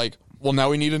 and they were like, "Well, now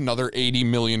we need another $80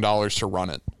 million to run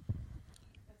it."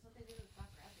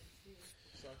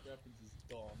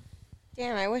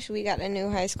 Damn, I wish we got a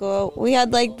new high school. We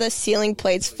had like the ceiling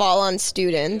plates fall on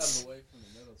students.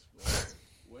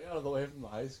 Way out of the way from the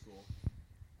high school.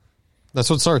 That's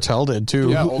what Sartell did too.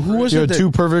 Yeah, Who was You it had that,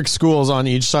 two perfect schools on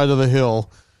each side of the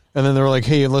hill, and then they were like,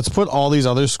 "Hey, let's put all these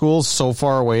other schools so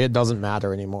far away it doesn't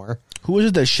matter anymore." who was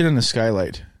it that shit in the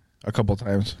skylight a couple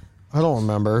times? I don't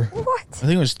remember. What?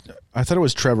 I thought it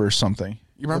was Trevor or something.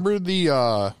 You remember the? You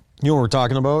know what we're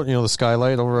talking about? You know the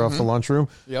skylight over off the lunchroom?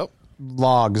 Yep.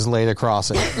 Logs laid across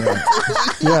it.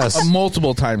 Yes.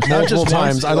 Multiple times. Not Multiple just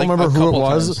once, times. I don't like, remember a who it couple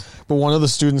was, times. but one of the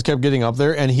students kept getting up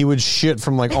there, and he would shit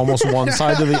from like almost one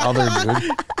side to the other,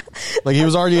 dude. Like he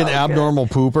was already an abnormal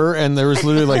pooper, and there was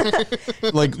literally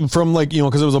like from like, you know,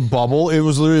 because it was a bubble, it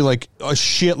was literally like a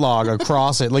shit log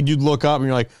across it. Like you'd look up and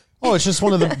you're like, oh, it's just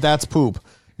one of the that's poop.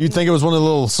 You'd think it was one of the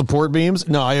little support beams.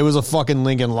 No, it was a fucking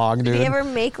Lincoln log, dude. Did he ever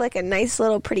make like a nice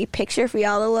little pretty picture for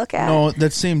y'all to look at? No,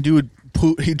 that same dude.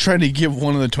 He tried to give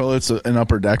one of the toilets an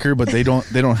upper decker, but they don't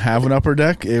have an upper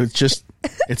deck. It's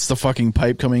the fucking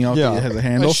pipe coming out Yeah. that has the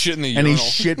handle, Like shit in the and he urinal.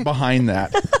 shit behind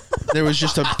that. There was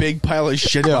just a big pile of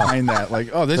shit behind that. Like,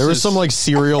 oh, this There was is some like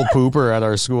serial pooper at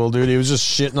our school, dude. He was just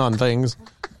shitting on things.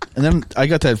 And then I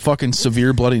got that fucking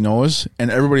severe bloody nose,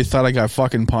 and everybody thought I got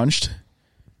fucking punched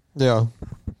Yeah.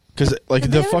 because like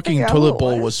Did the they ever fucking figure out who toilet it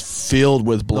bowl was? was filled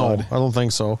with No, blood. I don't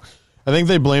think so. I think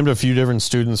they blamed a few different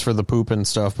students for the poop and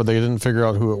stuff, but they didn't figure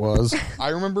out who it was. I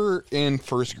remember in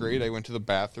first grade, I went to the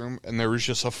bathroom, and there was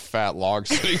just a fat log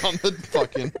sitting on the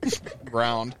fucking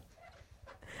ground.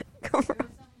 Some girl at South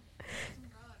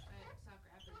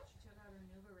Rapids, she took out her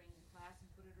Nuva ring in class and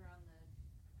put it around the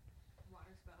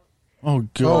water spout. Oh Oh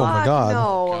god, my god.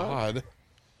 No.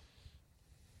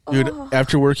 God. dude!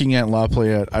 After working at La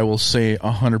Playette, I will say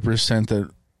 100% that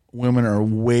women are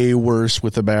way worse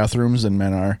with the bathrooms than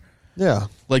men are. Yeah.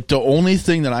 Like the only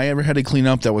thing that I ever had to clean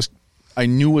up that was I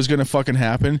knew was gonna fucking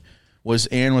happen was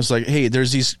Anne was like, "Hey,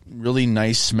 there's these really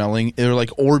nice smelling. They're like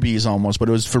Orbeez almost, but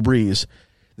it was Febreze.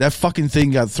 That fucking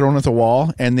thing got thrown at the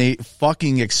wall and they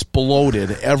fucking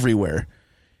exploded everywhere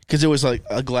because it was like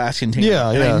a glass container. Yeah,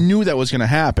 and yeah. I knew that was gonna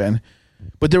happen,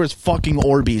 but there was fucking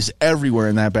Orbeez everywhere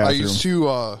in that I bathroom. used to,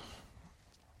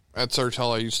 at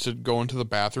Sartell, I used to go into the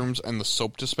bathrooms, and the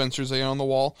soap dispensers they had on the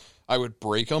wall, I would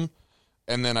break them,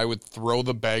 and then I would throw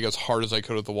the bag as hard as I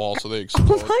could at the wall so they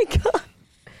explode. Oh my god.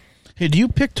 Hey, do you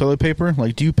pick toilet paper?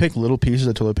 Like, do you pick little pieces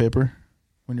of toilet paper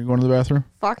when you're going to the bathroom?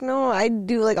 Fuck no, I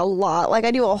do like a lot. Like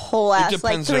I do a whole ass like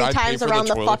depends 3 if I pay times for the around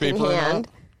the toilet fucking paper or not. hand.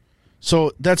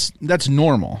 So that's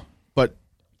normal. But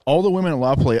all the women at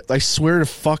La Playa, I swear to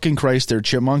fucking Christ, they're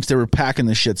chipmunks. They were packing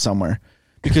the shit somewhere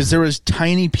because there was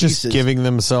tiny pieces Just giving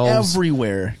themselves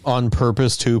everywhere. on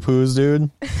purpose two poos,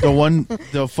 dude.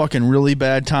 The fucking really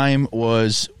bad time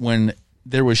was when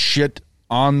there was shit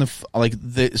on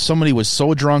somebody was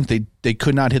so drunk they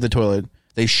could not hit the toilet.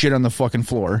 They shit on the fucking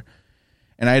floor,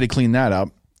 and I had to clean that up.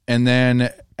 And then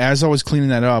as I was cleaning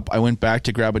that up, I went back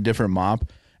to grab a different mop,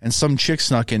 and some chick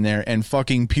snuck in there and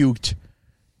fucking puked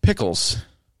pickles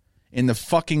in the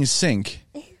fucking sink.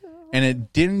 And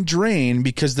it didn't drain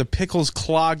because the pickles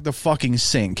clogged the fucking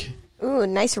sink. Ooh,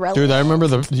 nice relic. Dude, I remember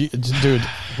dude,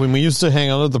 when we used to hang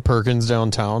out at the Perkins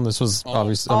downtown, this was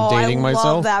obviously, I'm dating I myself.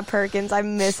 love that Perkins. I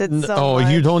miss it so Oh,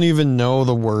 much. you don't even know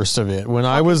the worst of it. When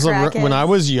I was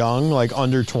crackheads. young, like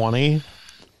under 20,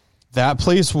 that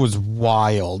place was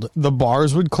wild. The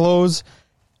bars would close,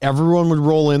 everyone would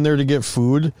roll in there to get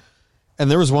food,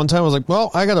 and there was one time I was like, "Well,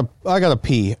 I gotta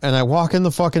pee," and I walk in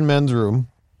the fucking men's room,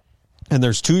 and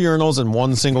there's 2 urinals and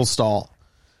 1 single stall.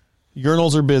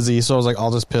 Urinals are busy, so I was like,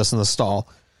 I'll just piss in the stall.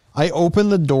 I opened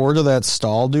the door to that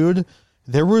stall, dude.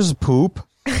 There was poop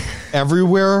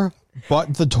everywhere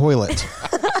but the toilet.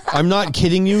 I'm not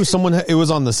kidding you. It was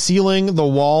on the ceiling, the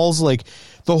walls, like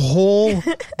the whole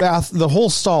the whole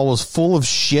stall was full of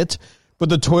shit, but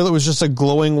the toilet was just a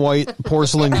glowing white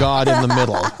porcelain god in the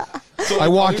middle. I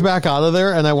walked back out of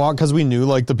there, and I walked because we knew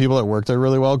like the people that worked there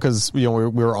really well because we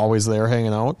were always there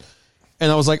hanging out.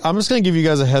 And I was like, I'm just going to give you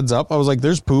guys a heads up. I was like,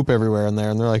 there's poop everywhere in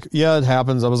there. And they're like, yeah, it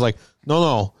happens. I was like,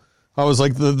 no. I was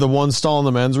like, the one stall in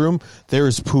the men's room,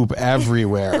 there's poop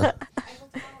everywhere.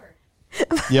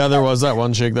 Yeah, there was that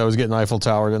one chick that was getting Eiffel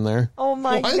Towered in there. Oh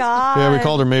my What? god. Yeah, we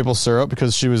called her maple syrup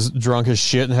because she was drunk as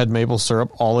shit and had maple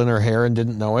syrup all in her hair and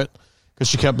didn't know it because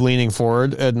she kept leaning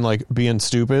forward and like being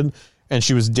stupid. And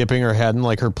she was dipping her head in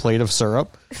like her plate of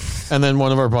syrup. And then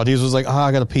one of our buddies was like,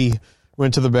 I got to pee.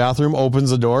 went to the bathroom,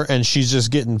 opens the door, and she's just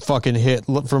getting fucking hit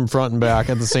from front and back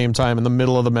at the same time in the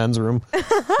middle of the men's room.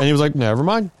 And he was like, never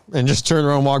mind. And just turned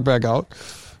around and walked back out.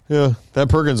 Yeah, that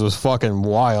Perkins was fucking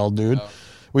wild, dude. Yeah.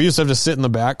 We used to have to sit in the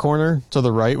back corner to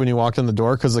the right when you walked in the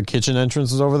door because the kitchen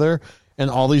entrance was over there. And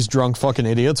all these drunk fucking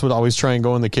idiots would always try and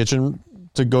go in the kitchen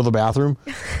to go to the bathroom.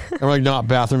 And we're like, no,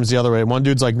 bathroom's the other way. One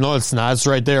dude's like, no, it's not. It's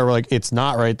right there. We're like, it's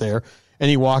not right there. And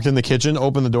he walked in the kitchen,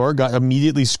 opened the door, got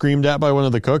immediately screamed at by one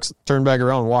of the cooks, turned back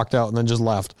around, walked out, and then just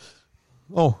left.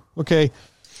 Oh, okay.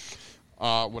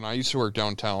 When I used to work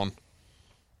downtown,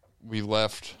 we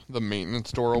left the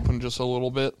maintenance door open just a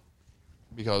little bit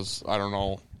because, I don't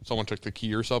know, someone took the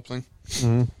key or something.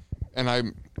 Mm-hmm. And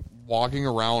I'm walking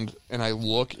around, and I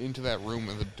look into that room,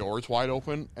 and the door's wide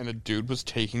open, and a dude was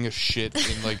taking a shit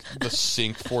in, like, the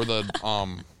sink for the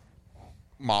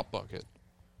mop bucket.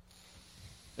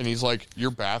 And he's like,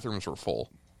 your bathrooms were full.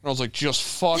 And I was like, just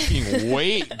fucking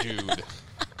wait, dude.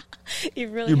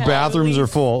 Your bathrooms are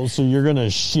full, so you're going to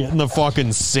shit in the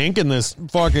fucking sink in this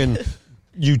fucking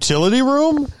utility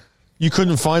room? You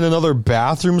couldn't find another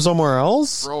bathroom somewhere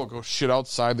else? Bro, go shit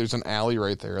outside. There's an alley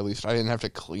right there. At least I didn't have to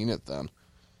clean it then.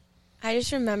 I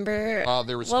just remember,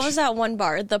 there was what was that one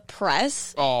bar? The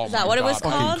Press? Oh, is that what it was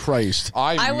fucking called? Christ.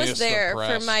 I was there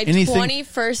for my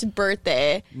 21st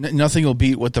birthday. Nothing will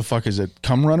beat, what the fuck is it?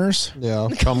 Cum runners? Yeah,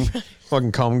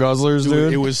 fucking cum guzzlers,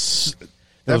 dude. It was...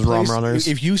 Those rum runners.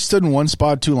 If you stood in one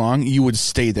spot too long, you would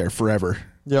stay there forever.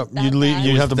 Yep, you'd leave.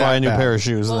 You'd have to buy a new pair of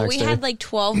shoes the next day. We had like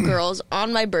 12 girls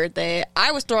on my birthday.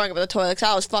 I was throwing up in the toilet because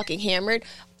I was fucking hammered.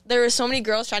 There were so many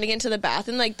girls trying to get into the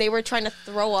bathroom, like they were trying to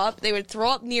throw up. They would throw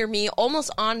up near me, almost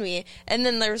on me, and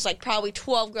then there was like probably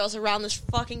 12 girls around this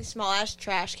fucking small ass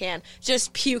trash can,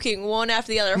 just puking one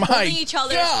after the other, holding each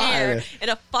other's hair in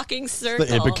a fucking circle.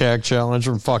 The Ipecac challenge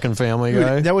from fucking Family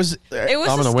Guy. Dude, that was. It was.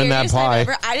 I'm gonna win that pie.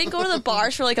 I didn't go to the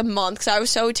bars for like a month because I was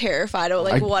so terrified of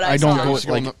like what I saw.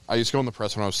 I used to go in the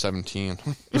press when I was 17.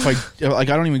 If I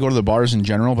don't even go to the bars in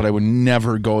general, but I would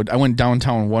never go. I went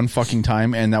downtown one fucking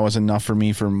time, and that was enough for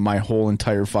me for my whole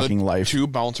entire fucking life. Two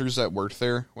bouncers that worked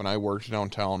there when I worked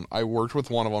downtown, I worked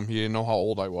with one of them. He didn't know how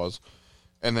old I was.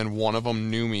 And then one of them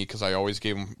knew me because I always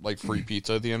gave him like free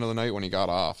pizza at the end of the night when he got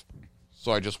off.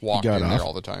 So I just walked in there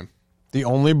all the time. The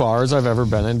only bars I've ever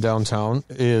been in downtown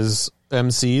is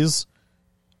MC's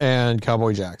and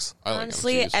Cowboy Jack's.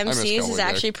 Honestly, MC's is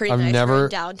actually pretty nice for a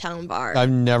downtown bar.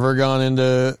 I've never gone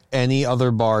into any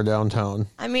other bar downtown.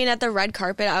 I mean, at the red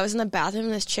carpet, I was in the bathroom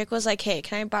and this chick was like, hey,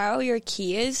 can I borrow your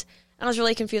keys? And I was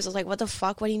really confused. I was like, what the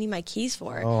fuck? What do you need my keys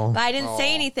for? But I didn't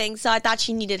say anything, so I thought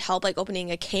she needed help, like opening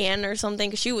a can or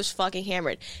something, because she was fucking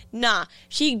hammered. Nah,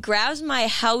 she grabs my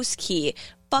house key,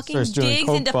 fucking digs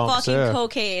into fucking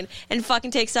cocaine, and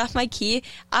fucking takes off my key.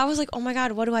 I was like, oh my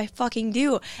god, what do I fucking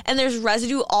do? And there's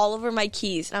residue all over my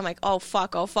keys. And I'm like, oh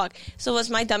fuck. So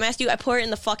what's my dumbass do? I pour it in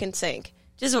the fucking sink.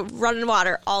 Just running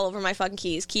water all over my fucking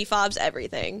keys, key fobs,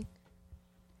 everything.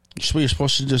 You're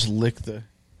supposed to just lick the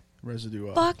residue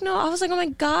off. Fuck no. I was like, oh my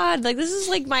god, like this is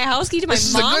like my house key to my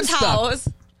mom's house.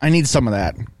 I need some of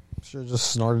that. Should have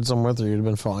just snorted some with her. You'd have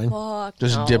been fine. Fuck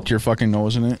just dipped your fucking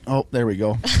nose in it. Oh, there we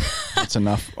go. That's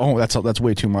enough. Oh, that's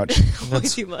way too much. Way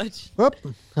too much. Whoop,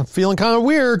 I'm feeling kind of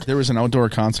weird. There was an outdoor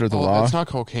concert at the Law. That's not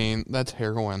cocaine. That's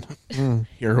heroin.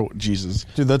 Jesus.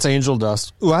 Dude, that's angel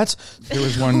dust. What? There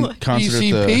was one concert at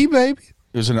the... baby.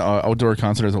 It was an outdoor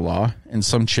concert at the Law, and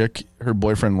some chick, her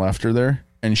boyfriend left her there,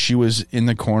 and she was in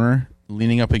the corner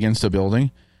leaning up against a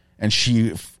building, and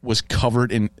she was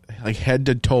covered in like head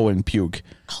to toe in puke.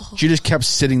 She just kept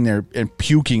sitting there and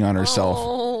puking on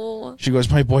herself. She goes,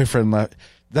 my boyfriend left.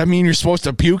 That mean you're supposed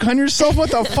to puke on yourself?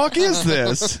 What the fuck is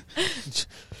this?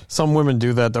 Some women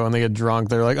do that though when they get drunk.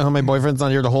 They're like, oh, my boyfriend's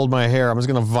not here to hold my hair. I'm just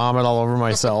going to vomit all over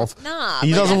myself. Nah.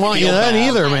 He doesn't want you then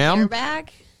either, ma'am.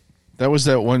 That was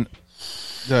that one,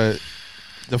 the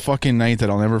fucking night that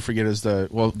I'll never forget is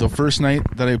the first night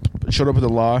that I showed up at the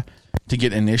Law to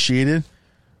get initiated.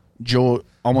 Joe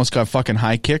almost got fucking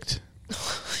high kicked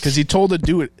because he told the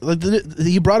dude,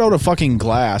 he brought out a fucking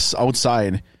glass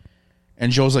outside,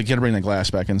 and Joe's like, you gotta bring the glass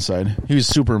back inside. He was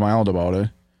super mild about it,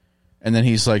 and then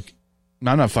he's like,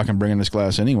 no, I'm not fucking bringing this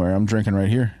glass anywhere. I'm drinking right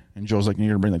here. And Joe's like, you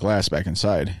gotta bring the glass back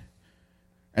inside.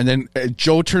 And then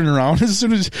Joe turned around. As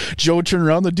soon as Joe turned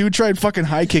around, the dude tried fucking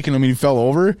high kicking him, and he fell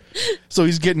over. So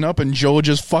he's getting up, and Joe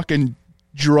just fucking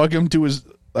drug him to his,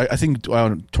 I think,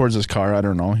 towards his car. I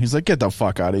don't know. He's like, get the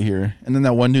fuck out of here. And then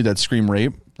that one dude that screamed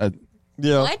rape.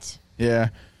 Yeah. What? Yeah.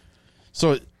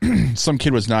 So some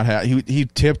kid was not happy. He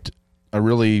tipped a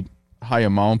really high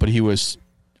amount, but he was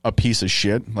a piece of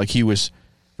shit. Like, he was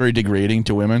very degrading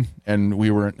to women, and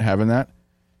we weren't having that.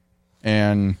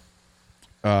 And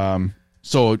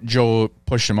So Joe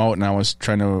pushed him out, and I was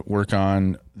trying to work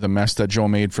on the mess that Joe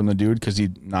made from the dude because he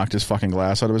knocked his fucking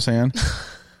glass out of his hand.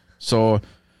 So I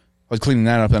was cleaning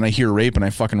that up, and I hear rape, and I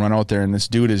fucking run out there, and this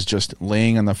dude is just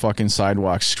laying on the fucking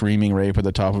sidewalk screaming rape at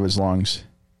the top of his lungs.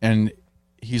 And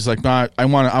he's like, nah, I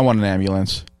want an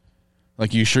ambulance.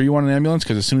 Like, you sure you want an ambulance?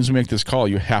 Because as soon as we make this call,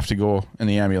 you have to go in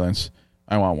the ambulance.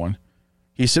 I want one.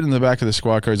 He's sitting in the back of the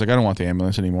squad car. He's like, I don't want the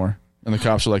ambulance anymore. And the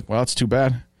cops are like, well, it's too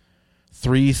bad.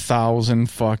 $3,000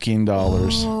 fucking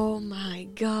dollars. Oh my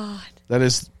god. That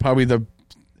is probably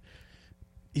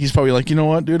he's probably like, you know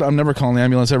what, dude? I'm never calling the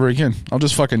ambulance ever again. I'll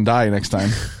just fucking die next time.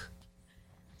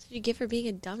 That's what you get for being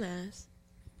a dumbass.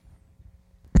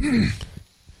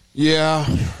 Yeah.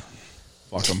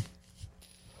 Fuck him.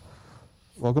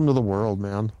 Welcome to the world,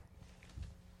 man.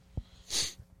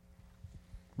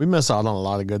 We miss out on a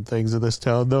lot of good things in this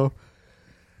town, though.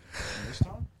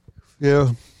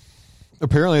 Yeah.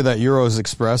 Apparently that Euros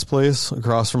Express place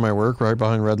across from my work, right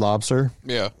behind Red Lobster.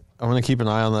 Yeah. I'm going to keep an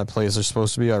eye on that place. There's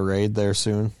supposed to be a raid there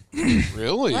soon.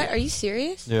 Really? What? Are you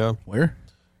serious? Yeah. Where?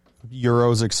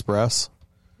 Euros Express.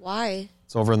 Why?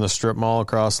 It's over in the strip mall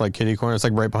across like Kitty Corner. It's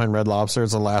like right behind Red Lobster.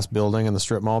 It's the last building in the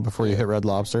strip mall before you hit Red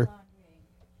Lobster.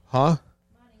 Huh?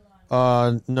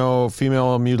 No,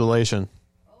 female mutilation.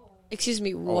 Excuse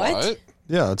me, what?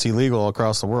 Yeah, it's illegal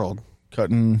across the world.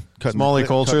 Cutting Somali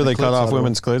culture, cutting they the cut clits off out of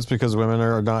women's clits because women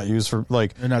are not used for,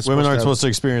 like, They're not women supposed aren't to supposed to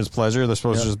experience pleasure. They're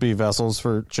supposed to just be vessels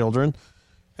for children.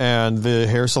 And the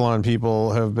hair salon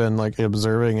people have been, like,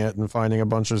 observing it and finding a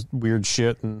bunch of weird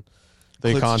shit, and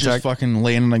they clits just contact. fucking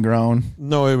laying on the ground.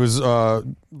 No, it was,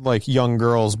 like, young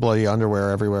girls' bloody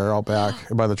underwear everywhere out back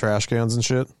by the trash cans and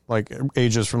shit. Like,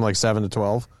 ages from, like, 7 to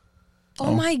 12.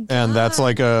 Oh my god. And that's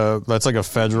like a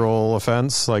federal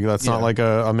offense. Like, that's not like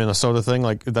a Minnesota thing.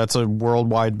 Like, that's a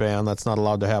worldwide ban. That's not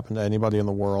allowed to happen to anybody in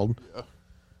the world.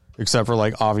 Except for,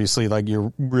 like, obviously, like,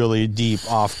 your really deep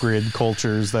off-grid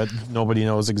cultures that nobody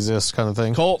knows exist kind of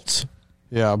thing. Cults.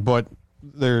 Yeah, but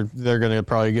they're going to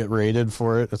probably get raided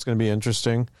for it. It's going to be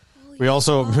interesting. We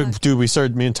also,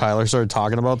 dude, me and Tyler started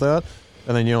talking about that.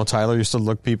 And then, you know, Tyler used to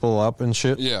look people up and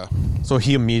shit. Yeah. So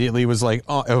he immediately was like,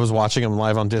 oh, I was watching him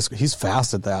live on Discord. He's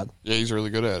fast at that. Yeah, he's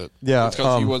really good at it. Yeah, It's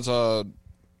because he was,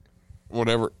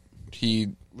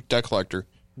 debt collector.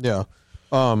 Yeah.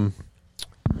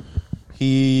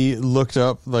 He looked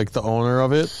up, like, the owner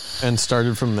of it and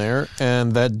started from there.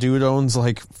 And that dude owns,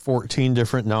 like, 14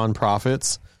 different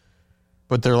nonprofits.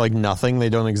 But they're, like, nothing. They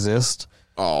don't exist.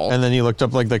 Oh. And then he looked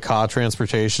up, like, the car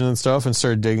transportation and stuff and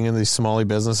started digging into these small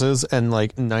businesses. And,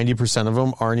 like, 90% of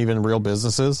them aren't even real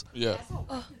businesses. Yeah.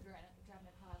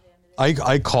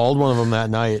 I called one of them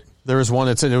that night. There was one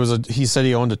that said he said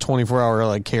he owned a 24-hour,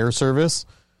 like, care service.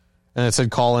 And it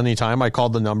said call anytime. I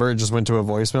called the number. It just went to a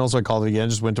voicemail. So I called it again.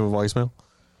 Just went to a voicemail.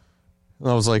 And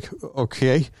I was like,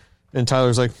 okay. And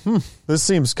Tyler's like, this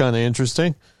seems kind of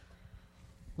interesting.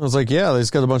 I was like, yeah, they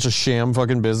just got a bunch of sham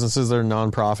fucking businesses that are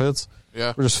nonprofits.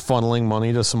 Yeah. We're just funneling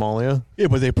money to Somalia. Yeah,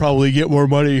 but they probably get more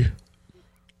money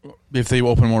if they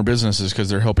open more businesses because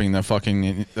they're helping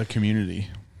the community.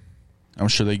 I'm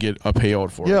sure they get a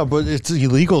payout for it. Yeah, but it's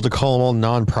illegal to call them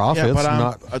all nonprofits.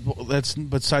 Yeah, but that's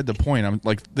beside the point. I'm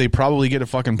like, they probably get a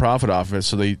fucking profit off of it,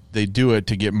 so they do it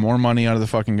to get more money out of the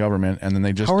fucking government, and then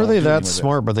they just how are don't they do that anything with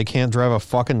smart? But they can't drive a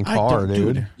fucking it. car,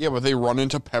 dude. Yeah, but they run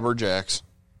into Pepper Jacks.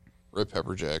 Right,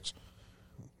 Pepper Jacks.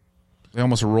 They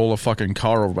almost roll a fucking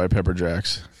car over by Pepper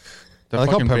Jacks. I like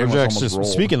how fucking van Pepper was Jacks almost just.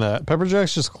 rolled. Speaking of that, Pepper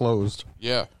Jacks just closed.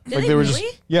 Yeah. Did like they they were really?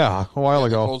 just a while It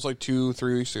ago. closed like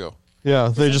 2-3 weeks ago. Yeah,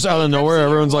 they just out of Pepsi nowhere. or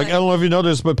Everyone's like, what? I don't know if you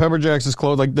noticed, but Pepper Jacks is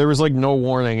closed. Like, there was like no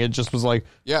warning. It just was like,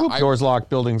 Yeah, whoop, doors locked,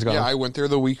 buildings gone. Yeah, I went there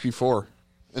the week before,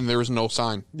 and there was no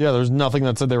sign. Yeah, there's nothing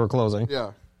that said they were closing.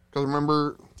 Yeah. Because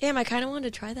remember, Damn, I kind of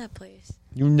wanted to try that place.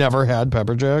 You never had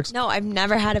Pepper Jacks? No, I've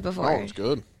never had it oh, before. it was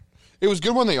good. It was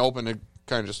good when they opened. It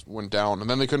kind of just went down, and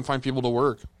then they couldn't find people to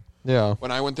work. Yeah.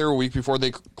 When I went there a week before they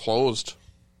closed,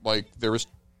 like, there was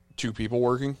 2 people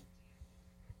working.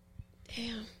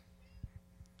 Damn.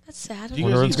 That's sad. Do you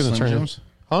Wonder guys it's eat gonna Slim turn- Jims?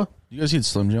 Huh? You guys eat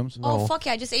Slim Jims? Oh, fuck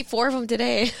yeah. I just ate 4 of them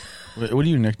today. What do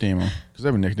you nickname them? Because I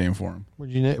have a nickname for them. What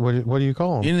do you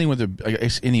call them? Anything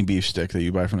with any beef stick that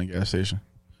you buy from the gas station.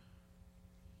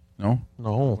 No?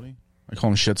 No. I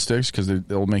call them shit sticks because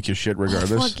they'll make you shit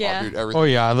regardless. Fuck yeah. Oh, dude, everything. Oh,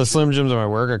 yeah. The Slim Jims at my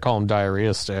work, I call them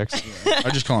diarrhea sticks.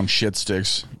 I just call them shit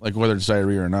sticks. Like, whether it's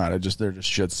diarrhea or not, they're just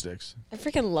shit sticks. I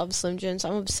freaking love Slim Jims.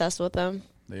 I'm obsessed with them.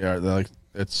 They're like,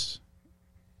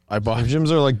 I bought. Slim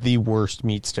Jims are like the worst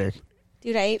meat stick.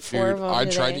 Dude, I ate 4 Dude, of them I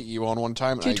today. tried to eat one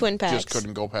time, and 2 I twin just packs.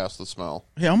 couldn't go past the smell.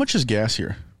 Hey, how much is gas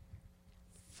here?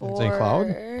 St. Cloud?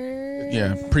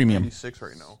 Yeah, premium. 86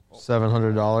 right now.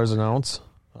 $700 an ounce.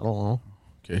 I don't know.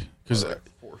 Okay, because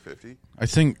 $4.50.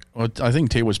 I think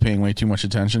Tate was paying way too much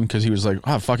attention because he was like,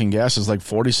 fucking gas is like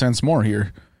 40 cents more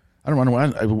here. I don't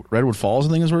know. Redwood Falls,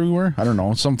 I think, is where we were. I don't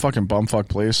know. Some fucking bumfuck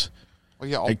place. Well,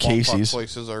 yeah, all At bumfuck Casey's.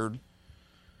 places are.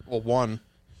 Well, one,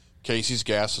 Casey's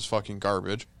gas is fucking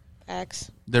garbage. X.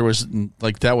 There was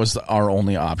that was our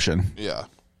only option. Yeah.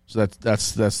 So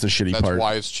that's the shitty That's part.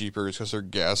 why it's cheaper, is because their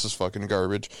gas is fucking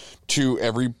garbage. Two,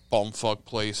 every bumfuck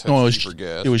place has No, it cheaper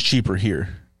gas. it was cheaper here.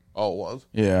 Oh, it was?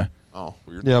 Yeah. Oh,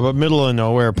 weird. Yeah, but middle of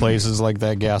nowhere places like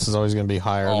that, gas is always going to be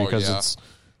higher Oh, because yeah. it's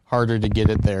harder to get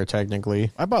it there,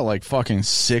 technically. I bought like fucking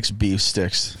 6 beef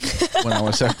sticks when I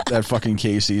was at that fucking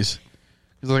Casey's.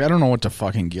 Because like I don't know what to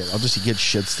fucking get. I'll just get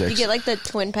shit sticks. You get like the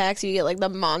twin packs. You get like the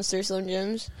monster Slim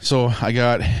Jims. So I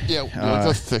got Yeah, you like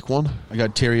the thick one? I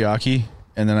got teriyaki,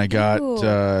 and then I got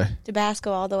Ooh.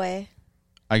 Tabasco all the way.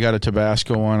 I got a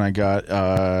Tabasco one. I got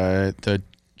the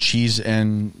cheese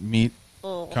and meat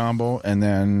combo, and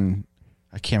then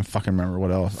I can't fucking remember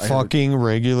what else. Fucking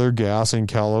regular gas in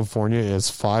California is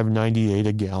 $5.98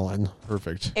 a gallon.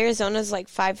 Perfect. Arizona's like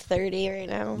 $5.30 right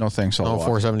now. No thanks. No,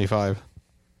 $4.75.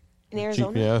 In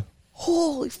Arizona. Yeah.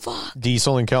 Holy fuck!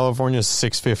 Diesel in California is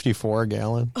 $6.54 a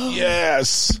gallon.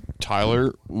 Yes.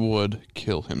 Tyler would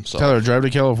kill himself. Tyler, drive to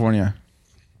California.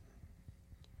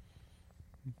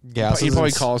 Gas He is probably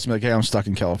ins- calls me like, "Hey, I'm stuck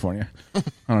in California. I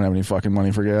don't have any fucking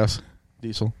money for gas,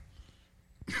 diesel."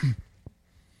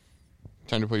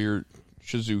 Time to put your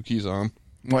Shizukis on.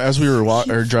 Well, as we were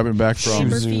driving back from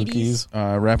Suzuki's.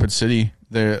 Rapid City,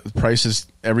 the prices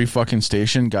every fucking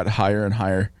station got higher and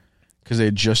higher because they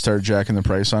had just started jacking the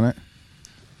price on it.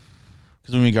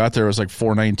 Because when we got there, it was like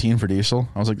 $4.19 for diesel.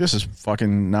 I was like, "This is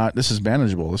fucking not. This is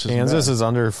manageable. This is Kansas is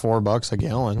under $4 a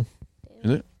gallon.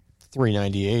 Is it?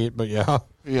 $3.98, but yeah,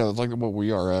 Yeah, that's like what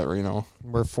we are at right now.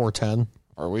 we're $4.10.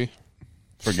 Are we?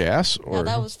 For gas No, or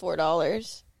that was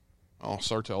 $4. Oh,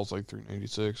 Sartell's like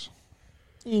 $3.96.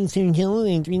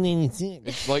 $3.96.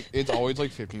 It's like it's always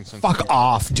like 15 cents. Fuck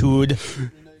off, dude.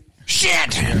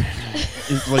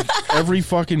 It's like every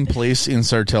fucking place in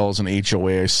Sartell is an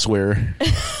HOA. I swear.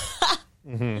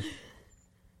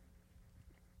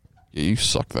 Yeah, you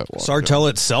suck that one. Sartell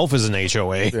itself is an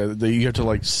HOA. Yeah, you have to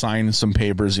like sign some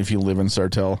papers if you live in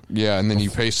Sartell. Yeah, and then you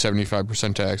pay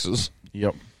 75% taxes.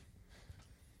 Yep.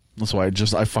 That's why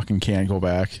I fucking can't go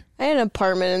back. I had an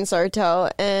apartment in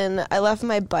Sartell, and I left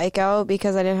my bike out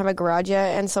because I didn't have a garage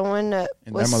yet, and someone And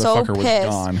was that so motherfucker was pissed.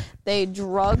 gone. They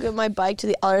drug my bike to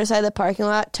the other side of the parking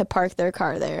lot to park their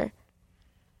car there.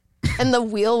 And the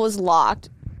wheel was locked.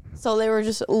 So they were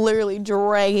just literally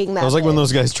dragging that. It was like when bitch.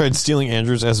 those guys tried stealing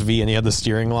Andrew's SV and he had the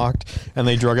steering locked, and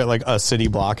they drug it like a city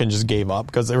block and just gave up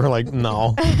because they were like,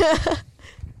 no.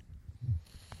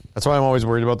 That's why I'm always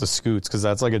worried about the scoots, because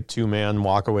that's like a 2-man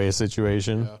walk away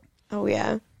situation. Oh,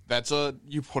 yeah. That's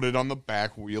you put it on the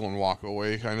back wheel and walk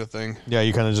away kind of thing. Yeah,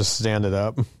 you kind of just stand it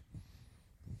up. Do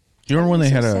you remember when they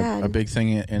So had sad. a big thing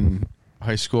in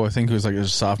high school? I think it was like it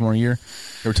was sophomore year.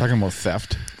 They were talking about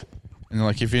theft, and they're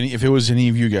like, if it was any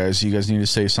of you guys need to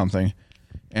say something.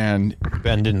 And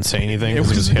Ben didn't say anything. it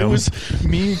was him.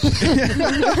 me.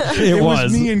 It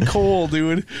was me and Cole,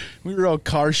 dude. We were out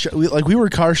we were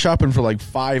car shopping for like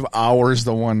 5 hours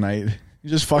the one night. You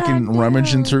just fucking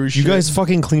rummaging through shit. You guys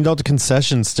fucking cleaned out the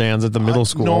concession stands at the middle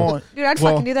school. No, Dude, I'd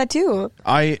well, fucking do that too.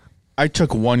 I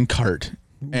took one cart.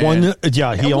 and One,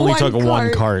 yeah, he only One took one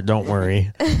cart. cart. Don't worry.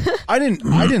 I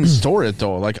didn't store it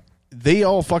though. Like they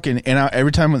all fucking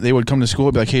every time they would come to school,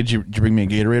 I'd be like, "Hey, did you bring me a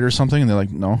Gatorade or something?" And they're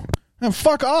like, "No."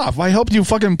 Fuck off! I helped you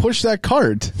fucking push that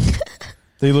cart.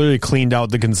 They literally cleaned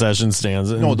out the concession stands.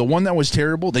 No, the one that was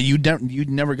terrible that you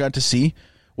never got to see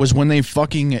was when they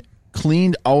fucking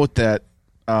cleaned out that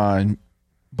by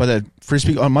that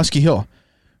frisbee on Muskie Hill,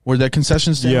 where that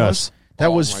concession stand Yes. was. That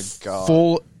Oh was my God.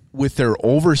 full with their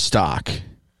overstock.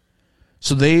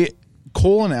 So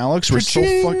Cole and Alex were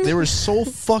they were so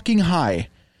fucking high.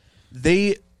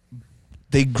 They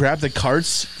grabbed the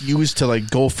carts used to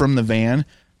like go from the van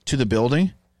to the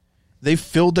building. They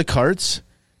filled the carts.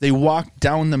 They walked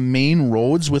down the main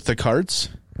roads with the carts,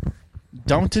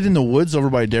 dumped it in the woods over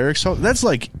by Derek's house. That's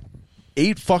like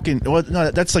 8 fucking. Well, no,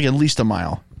 that's like at least a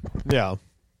mile. yeah.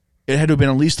 It had to have been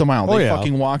at least a mile. Oh, They yeah.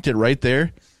 fucking walked it right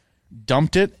there,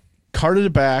 dumped it, carted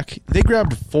it back. They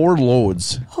grabbed 4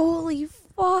 loads, Holy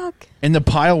fuck. and the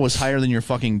pile was higher than your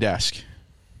fucking desk.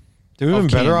 They would have been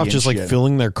better candy off and just like shit.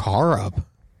 filling their car up.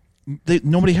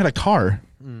 Nobody had a car.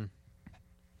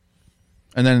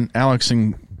 And then Alex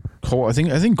and Cole. I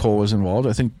think Cole was involved.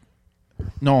 I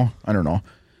don't know.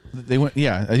 They went.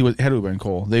 Yeah, it had to have been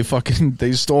Cole. They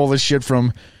stole the shit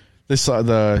from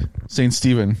the St.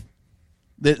 Stephen.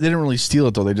 They didn't really steal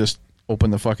it though. They just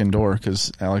opened the fucking door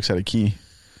because Alex had a key.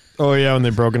 Oh yeah, when they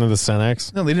broke into the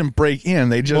Cenex. No, they didn't break in.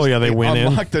 They just they went in.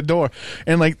 unlocked the door.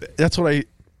 And like that's what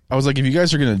I was like, if you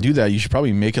guys are going to do that, you should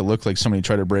probably make it look like somebody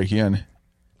tried to break in.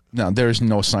 No, there's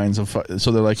no signs of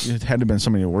so they're like, it had to have been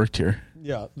somebody who worked here.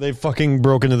 Yeah, they fucking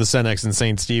broke into the Cenex in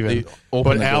St. Stephen. opened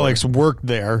But the door. Alex worked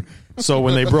there. So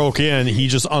when they broke in, he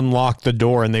just unlocked the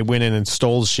door and they went in and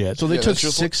stole shit. So they Yeah, took that's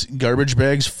just 6 garbage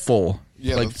bags full.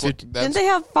 Yeah, like that's, Didn't that's they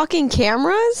have fucking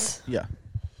cameras? yeah.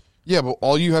 yeah, but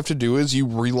all you have to do is you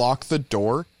relock the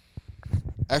door.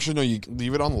 Actually, no, you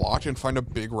leave it unlocked and find a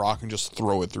big rock and just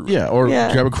throw it through. Yeah, or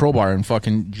Yeah. grab a crowbar and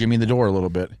fucking jimmy the door a little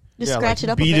bit. Just Yeah, scratch like, it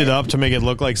up. beat a bit. it up to make it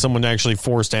look like someone actually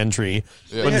forced entry.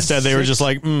 Yeah. But They instead they were just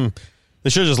like, they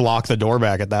should have just locked the door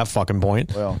back at that fucking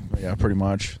point. Well, yeah, pretty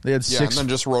much. They had Yeah, 6. and then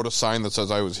just wrote a sign that says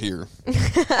I was here.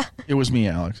 It was me,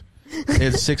 Alex. They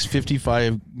had 6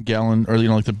 55-gallon, or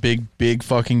like the big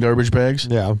fucking garbage bags.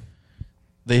 Yeah.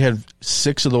 They had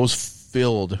 6 of those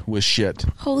filled with shit.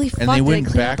 Holy fuck! And they did went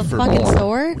clean back up the for fucking more.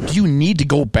 store? Do you need to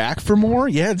go back for more?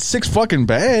 You had 6 fucking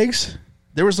bags.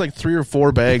 There was like 3 or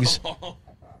 4 bags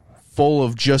full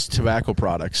of just tobacco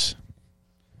products.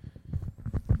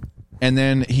 And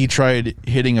then he tried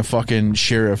hitting a fucking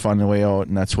sheriff on the way out,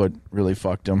 and that's what really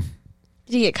fucked him.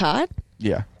 Did you get caught?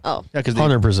 Yeah. Oh, Yeah, because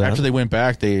 100%. after they went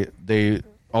back, they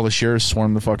all the sheriffs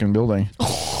swarmed the fucking building.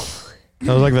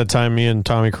 That was like that time me and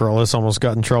Tommy Corollis almost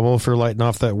got in trouble for lighting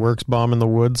off that works bomb in the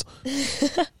woods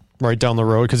right down the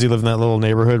road because he lived in that little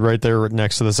neighborhood right there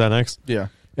next to the Cenex. Yeah.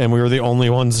 And we were the only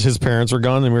ones, his parents were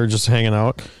gone, and we were just hanging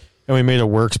out. And we made a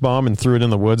works bomb and threw it in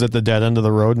the woods at the dead end of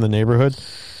the road in the neighborhood.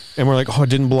 And we're like, oh, it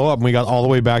didn't blow up. And we got all the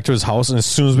way back to his house. And as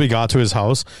soon as we got to his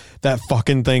house, that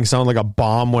fucking thing sounded like a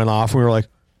bomb went off. And we were like,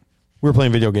 we were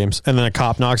playing video games. And then a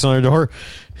cop knocks on our door,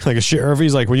 like a sheriff.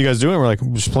 He's like, what are you guys doing? We're like,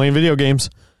 we're just playing video games.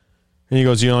 And he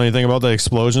goes, you know anything about the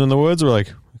explosion in the woods? We're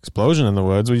like, explosion in the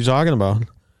woods? What are you talking about?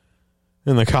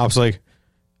 And the cop's like,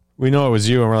 we know it was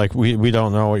you. And we're like, we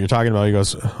don't know what you're talking about. He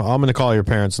goes, I'm going to call your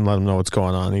parents and let them know what's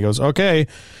going on. And he goes, okay.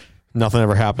 Nothing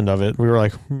ever happened of it. We were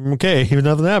like, okay,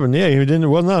 nothing happened. Yeah, it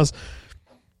wasn't us.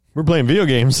 We're playing video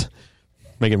games,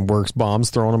 making works bombs,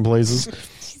 throwing them places.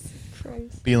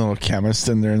 Being a little chemist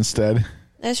in there instead.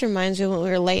 this reminds me when we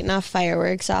were lighting off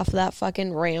fireworks off that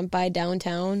fucking ramp by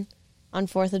downtown on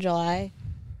 4th of July.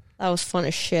 That was fun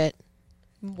as shit.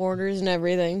 Borders and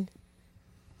everything.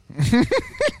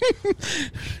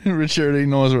 Richard, he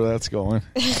knows where that's going.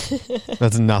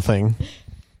 That's nothing.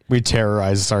 We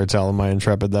terrorized Sartell and my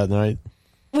Intrepid that night.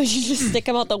 Would you just stick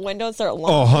them out the window and start Oh,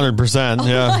 launching? 100%.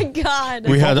 Yeah. Oh my god.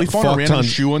 We had we a found a fuck random ton.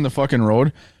 shoe on the fucking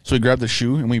road, so we grabbed the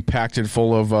shoe and we packed it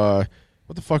full of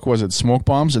what the fuck was it? Smoke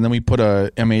bombs, and then we put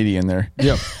a M80 in there.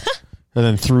 Yep. And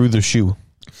then threw the shoe.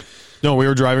 No, we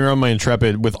were driving around my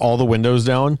Intrepid with all the windows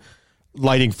down,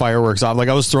 lighting fireworks off. Like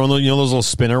I was throwing those, those little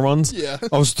spinner ones? Yeah.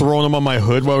 I was throwing them on my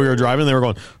hood while we were driving. They were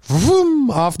going vroom,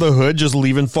 off the hood, just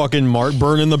leaving fucking mark,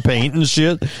 burning the paint and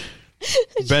shit.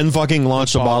 Ben fucking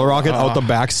launched a bottle rocket out the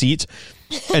back seat,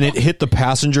 and it hit the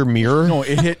passenger mirror. No,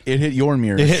 it hit your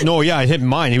mirror. It hit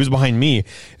mine. He was behind me.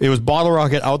 It was bottle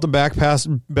rocket out the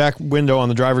back window on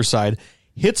the driver's side,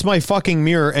 hits my fucking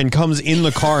mirror and comes in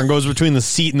the car and goes between the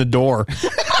seat and the door.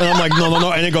 And I'm like,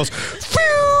 no, and it goes.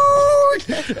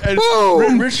 And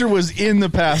Boom! Richard was in the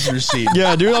passenger seat.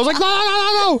 Yeah, dude. I was like,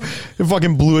 no. It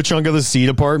fucking blew a chunk of the seat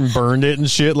apart and burned it and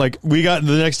shit. Like we got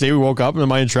the next day, we woke up and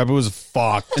my Intrepid was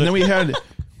fucked. And then we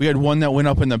had one that went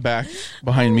up in the back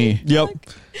behind me. Yep.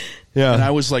 Yeah. And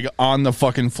I was like on the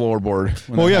fucking floorboard.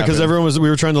 Well, yeah, because we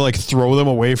were trying to like throw them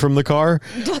away from the car,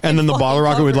 and then the bottle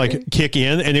rocket would like kick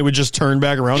in, and it would just turn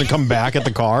back around and come back at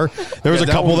the car. There was a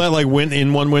that couple one- that like went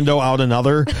in one window, out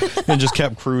another, and just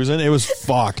kept cruising. It was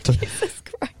fucked.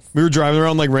 We were driving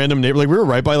around like random neighbor, like we were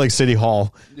right by like City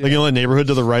Hall, like that neighborhood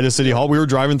to the right of City Hall. We were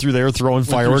driving through there, throwing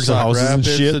fireworks at houses and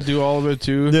shit. To do all of it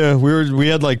too. Yeah, we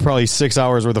had like probably 6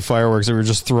 hours worth of fireworks that we were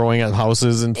just throwing at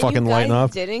houses and fucking you lighting guys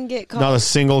up. didn't get caught. Not a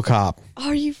single cop.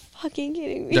 Are you fucking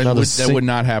kidding me? That Not a would, sing- that would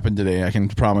not happen today. I can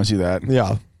promise you that.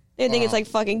 Yeah. They think it's like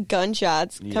fucking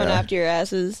gunshots coming Yeah. after your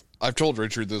asses. I've told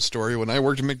Richard this story. When I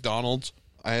worked at McDonald's,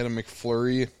 I had a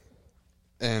McFlurry,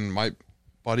 and my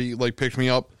buddy like picked me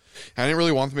up. I didn't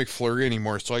really want the McFlurry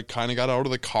anymore, so I kind of got out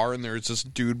of the car, and there's this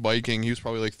dude biking. He was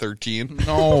probably like 13.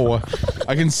 No,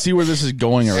 I can see where this is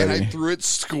going And I already. threw it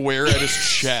square at his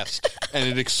chest, and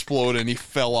it exploded, and he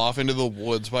fell off into the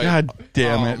woods by God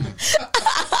damn it!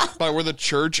 by where the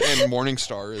church and Morning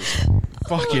Star is.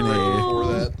 Fucking A. Before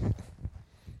that,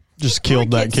 Just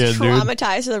killed that Gets kid, dude.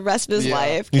 traumatized for the rest of his Yeah.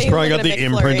 life. He's Can't probably even got get the a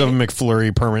imprint of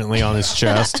McFlurry. McFlurry permanently on his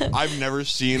chest. I've never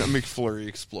seen a McFlurry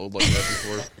explode like that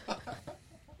before.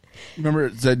 Remember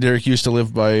that Derek used to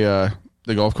live by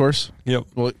the golf course? Yep.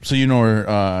 Well, so you know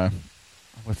where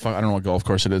I don't know what golf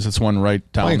course it is. It's one right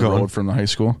down the road from the high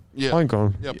school. Yeah.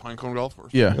 Pinecone. Yeah, Pinecone Golf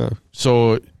Course. Yeah.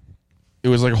 So it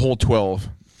was like hole 12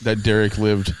 that Derek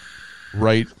lived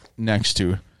right next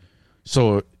to.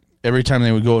 So every time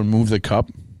they would go and move the cup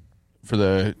for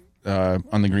the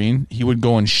on the green, he would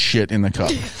go and shit in the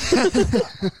cup.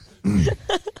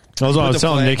 That was what I was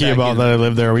telling Nikki about that I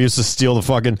lived there. We used to steal the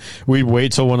fucking. We'd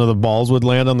wait till one of the balls would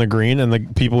land on the green, and the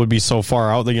people would be so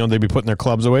far out that they'd be putting their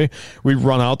clubs away. We'd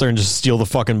run out there and just steal the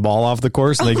fucking ball off the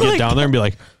course, and they'd get down there and be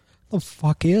like, "The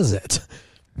fuck is it?"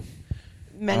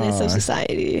 Menace of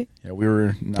society. Yeah, we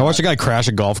were. I watched a guy crash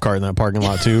a golf cart in that parking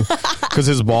lot too, because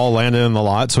his ball landed in the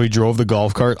lot, so he drove the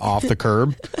golf cart off the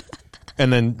curb.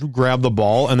 And then grabbed the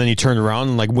ball, and then he turned around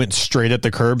and like went straight at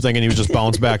the curb, thinking he would just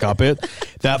bounce back up it.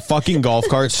 That fucking golf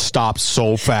cart stopped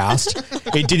so fast,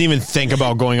 it didn't even think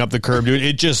about going up the curb, dude.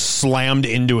 It just slammed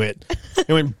into it.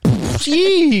 It went,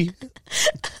 gee.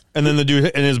 And then the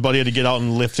dude and his buddy had to get out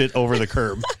and lift it over the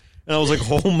curb. And I was like,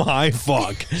 oh my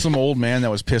fuck! Some old man that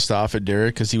was pissed off at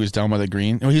Derek because he was down by the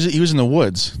green. No, he was in the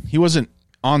woods. He wasn't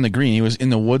on the green. He was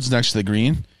in the woods next to the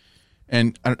green.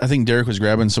 And I think Derek was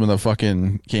grabbing some of the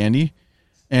fucking candy.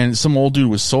 And some old dude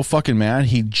was so fucking mad,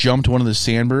 he jumped one of the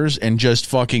sandburrs and just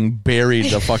fucking buried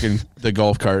the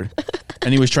golf cart.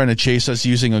 And he was trying to chase us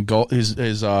using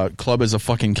his club as a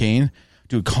fucking cane.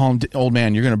 Dude, calm, old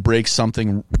man. You're gonna break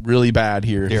something really bad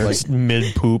here. Like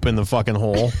mid poop in the fucking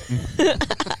hole.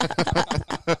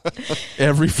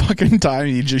 Every fucking time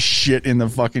he just shit in the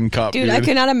fucking cup. Dude, I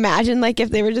could not imagine like if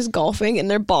they were just golfing and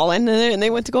their ball in there and they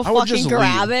went to go fucking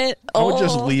grab it. I would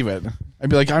just leave it. I'd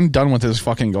be like, I'm done with this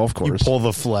fucking golf course. You pull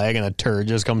the flag and a turd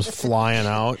just comes flying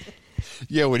out.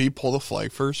 Yeah, would he pull the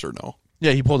flag first or no?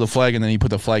 Yeah, he pulled the flag and then he put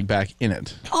the flag back in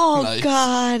it. Oh, Nice.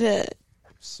 God.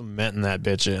 Cementing that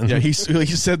bitch in. Yeah, he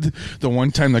said the one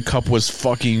time the cup was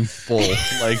fucking full.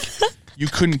 Like, you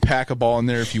couldn't pack a ball in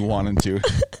there if you wanted to.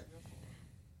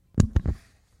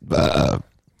 God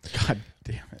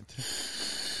damn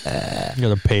it. You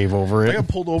gotta pave over I it. got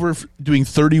pulled over for doing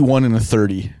 31 and a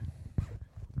 30.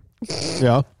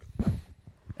 Yeah.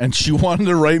 And she wanted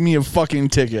to write me a fucking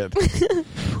ticket.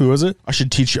 Who was it? I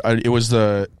should teach you. It was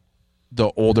the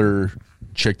older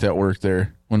chick that worked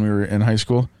there when we were in high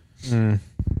school. And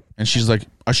she's like,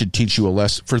 I should teach you a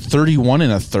lesson. For 31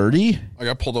 and a 30? I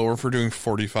got pulled over for doing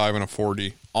 45 and a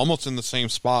 40. Almost in the same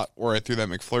spot where I threw that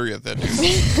McFlurry at that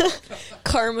dude.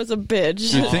 Karma's a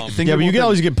bitch. Dude, think Yeah, but you about can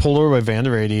always get pulled over by Van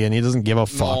Der Ede, and he doesn't give a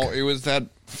fuck. No, it was that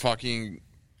fucking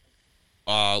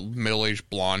middle-aged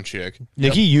blonde chick.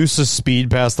 Nikki used to speed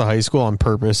past the high school on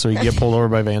purpose so he'd get pulled over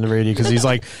by Van Der Ede because he's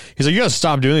like, you gotta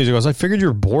stop doing these. He goes, I figured you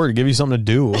were bored, give you something to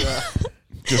do.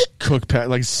 just cook pat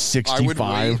like I would wait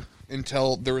 65.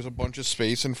 until there was a bunch of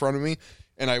space in front of me,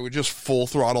 and I would just full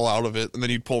throttle out of it, and then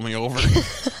he'd pull me over.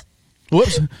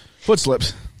 Whoops. Foot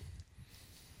slips.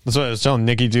 That's what I was telling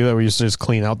Nikki too, that we used to just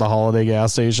clean out the Holiday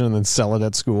gas station and then sell it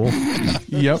at school.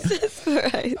 Yep.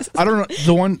 Christ. I don't know.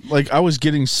 The one, like, I was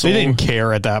getting so... They didn't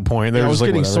care at that point. They I were was just like,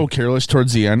 getting whatever. so careless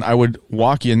towards the end. I would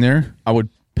walk in there. I would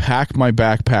pack my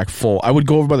backpack full. I would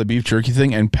go over by the beef jerky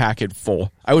thing and pack it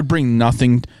full. I would bring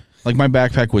nothing. Like, my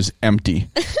backpack was empty.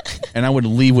 And I would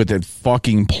leave with it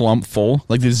fucking plump full.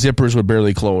 Like, the zippers would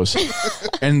barely close.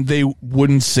 And they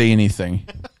wouldn't say anything.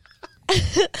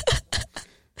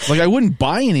 Like, I wouldn't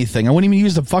buy anything. I wouldn't even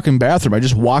use the fucking bathroom. I'd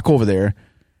just walk over there,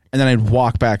 and then I'd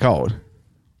walk back out.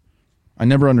 I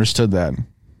never understood that.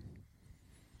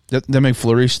 That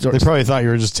McFlurry store. They probably thought you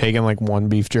were just taking like one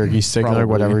beef jerky stick or Probably.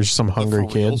 whatever. Just some hungry For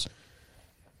kid. reals.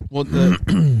 Well,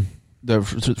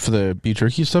 for the beef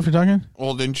jerky stuff you're talking?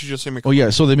 Well, didn't you just say McFlurry? Oh, yeah.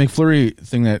 So the McFlurry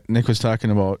thing that Nick was talking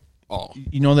about, Oh.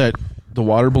 you know that the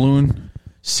water balloon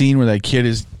scene where that kid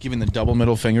is giving the double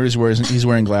middle fingers where he's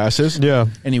wearing glasses? Yeah.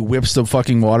 And he whips the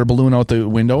fucking water balloon out the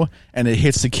window and it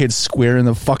hits the kid square in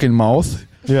the fucking mouth?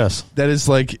 Yes. That is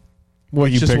like... What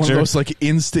you just one picture? of those like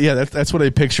instant... Yeah, that's what I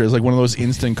picture. It's like one of those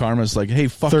instant karmas like, hey,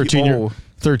 fuck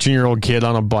 13-year-old kid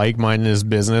on a bike minding his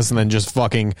business and then just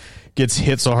fucking gets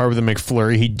hit so hard with a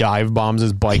McFlurry he dive bombs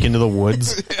his bike into the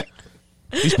woods.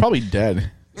 He's probably dead.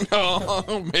 No,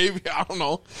 maybe. I don't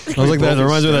know. I was like, that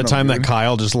reminds me of that time Dude. that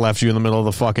Kyle just left you in the middle of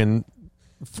the fucking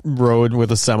road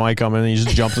with a semi coming and he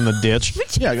just jumped in the ditch.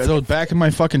 Yeah, I was backing my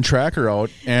fucking tracker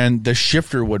out, and the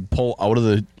shifter would pull out of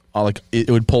the it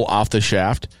would pull off the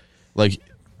shaft, like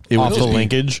it Off would the just be-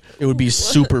 linkage. It would be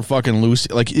super fucking loose,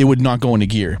 like it would not go into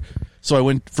gear. So I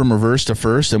went from reverse to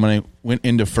first, and when I went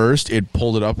into first, it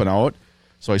pulled it up and out.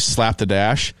 So I slapped the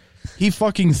dash. He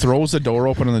fucking throws the door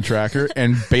open on the tracker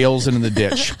and bails into the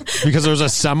ditch. Because there's a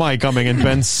semi coming and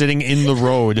Ben's sitting in the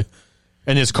road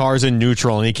and his car's in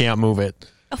neutral and he can't move it.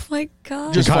 Oh my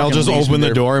god. Kyle fucking just leaves me opened the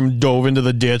there. door and dove into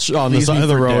the ditch on the Leaves side me of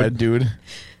the for road. dead, dude.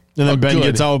 And then Ben good.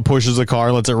 gets out, pushes the car,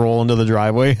 and lets it roll into the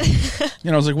driveway.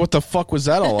 I was like, what the fuck was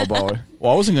that all about?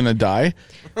 Well, I wasn't gonna die.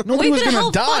 Nobody We was could gonna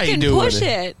help die, fucking dude. push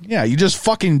it. Yeah, you just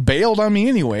fucking bailed on me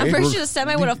anyway. I'm pretty sure the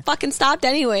semi would have fucking stopped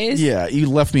anyways. Yeah, you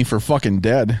left me for fucking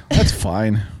dead. That's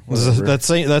fine. Whatever.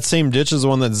 that same ditch is the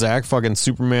one that Zach fucking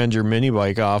Supermaned your mini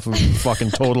bike off and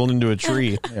fucking totaled into a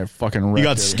tree. Yeah, fucking He wrecked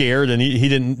got it. scared and he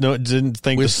didn't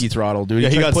think Whiskey throttle, dude. Yeah,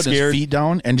 he tried got putting scared. his feet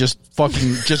down and just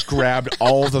fucking just grabbed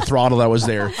all the throttle that was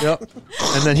there. Yep.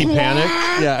 And then he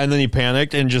panicked. Yeah, and then he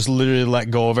panicked and just literally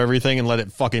let go of everything and let it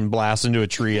fucking blast into a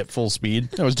tree at full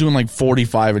speed. I was doing like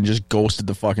 45 and just ghosted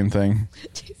the fucking thing.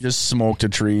 Just smoked a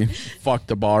tree. Fucked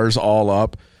the bars all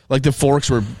up. Like the forks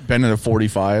were bending at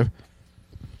 45.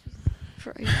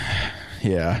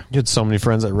 Yeah, You had so many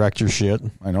friends that wrecked your shit.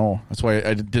 I know. That's why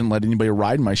I didn't let anybody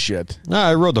ride my shit. Nah,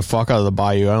 I rode the fuck out of the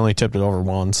bayou. I only tipped it over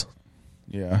once.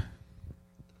 Yeah.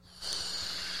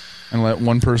 And let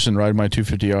one person ride my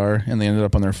 250R and they ended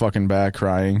up on their fucking back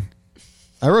crying.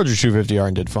 I rode your 250R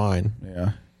and did fine.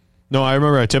 Yeah. No, I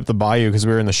remember I tipped the bayou because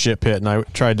we were in the shit pit and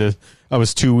I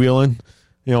was two-wheeling,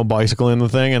 bicycling the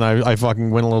thing, and I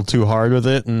fucking went a little too hard with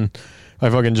it, and I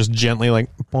fucking just gently like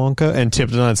bonka and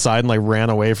tipped it on its side and like ran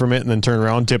away from it and then turned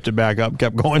around, tipped it back up,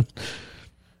 kept going.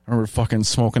 I remember fucking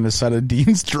smoking the side of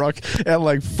Dean's truck at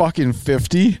like fucking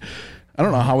 50. I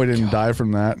don't know how we didn't die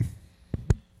from that.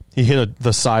 He hit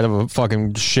the side of a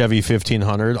fucking Chevy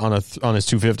 1500 on his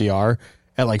 250R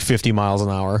at like 50 miles an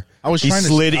hour. He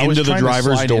slid into the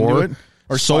driver's door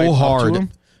so hard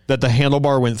that the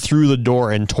handlebar went through the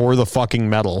door and tore the fucking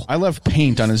metal. I left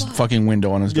paint on his fucking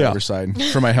window on his Yeah. driver's side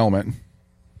for my helmet.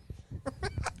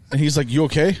 And he's like, "You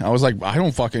okay?" I was like, "I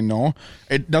don't fucking know.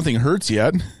 Nothing hurts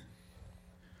yet."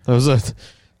 There's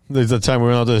a time we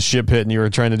went out to the shit pit and you were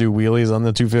trying to do wheelies on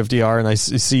the 250R and I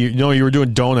see you were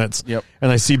doing donuts. Yep.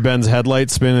 And I see Ben's headlight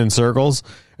spin in circles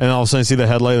and all of a sudden I see the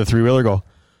headlight of the three-wheeler go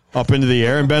up into the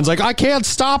air and Ben's like, "I can't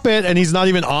stop it," and he's not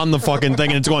even on the fucking thing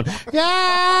and it's going,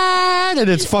 yeah, and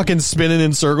it's fucking spinning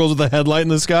in circles with the headlight in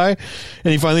the sky,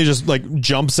 and he finally just like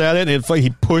jumps at it and he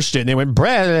pushed it and it went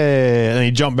Brad, and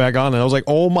he jumped back on it. I was like,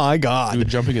 oh my god. Dude,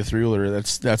 jumping a three-wheeler,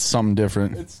 that's something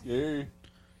different. It's scary.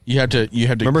 You had to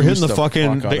Remember goose hitting the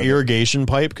fucking fuck out of it. irrigation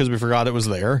pipe because we forgot it was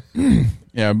there?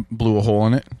 Yeah, blew a hole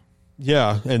in it.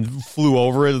 Yeah, and flew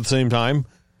over it at the same time.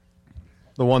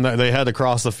 The one that they had to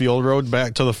cross the field road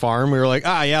back to the farm. We were like,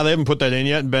 yeah, they haven't put that in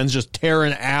yet. And Ben's just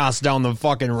tearing ass down the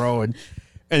fucking road.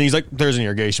 And he's like, there's an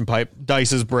irrigation pipe.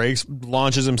 Dices brakes,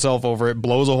 launches himself over it,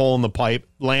 blows a hole in the pipe,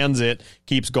 lands it,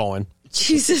 keeps going.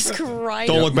 Jesus Christ.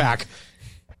 Don't look back.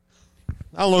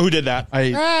 I don't know who did that. I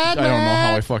don't know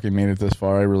how I fucking made it this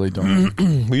far. I really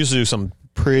don't. We used to do some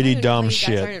pretty dumb You guys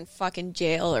aren't shit. in fucking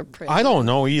jail or prison. I don't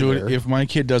know either. Dude, if my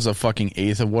kid does a fucking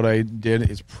eighth of what I did,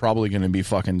 it's probably going to be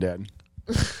fucking dead.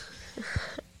 Not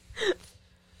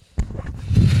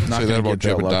Say that gonna about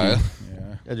get that lucky. Jebediah.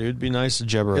 Yeah. Yeah, dude, be nice to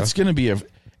Jebra. It's going to be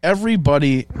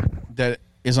everybody that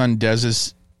is on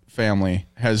Dez's family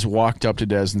has walked up to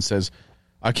Dez and says,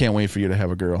 "I can't wait for you to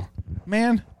have a girl."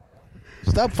 Man,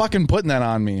 stop fucking putting that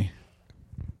on me.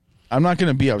 I'm not going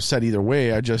to be upset either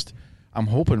way. I'm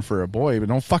hoping for a boy, but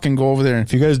don't fucking go over there and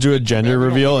If you guys do a gender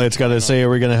reveal, it's got to say, are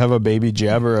we going to have a baby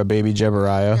Jeb or a baby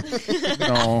Jebariah?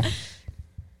 no.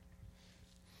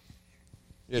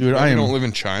 Yeah, Dude, I I am- don't live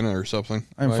in China or something.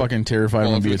 I'm Right? fucking terrified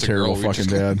I'm Well, going to if be a it's terrible girl, we fucking just-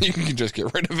 dad. You can just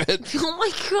get rid of it. Oh my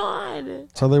god.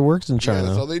 That's how they worked in Yeah, China.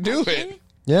 that's how they do it.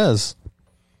 Yes.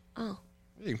 Oh.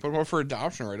 You can put them up for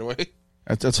adoption right away.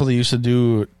 That's how they used to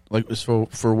do, like, so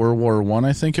for World War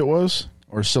I think it was,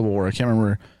 or Civil War. I can't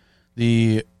remember.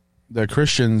 The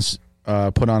Christians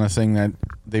put on a thing that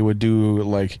they would do,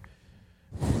 like,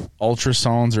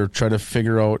 ultrasounds or try to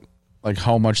figure out, like,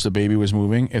 how much the baby was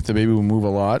moving. If the baby would move a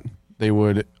lot, they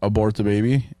would abort the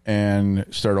baby and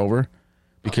start over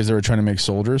because they were trying to make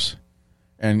soldiers.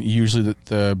 And usually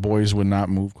the boys would not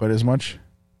move quite as much.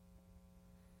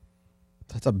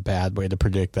 That's a bad way to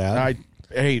predict that. I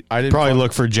didn't Probably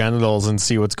look for genitals and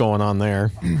see what's going on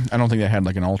there. I don't think they had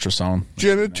like an ultrasound.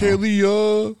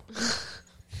 Genitalia.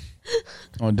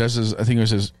 Oh, Des I think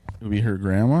it would be her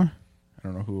grandma. I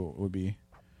don't know who it would be.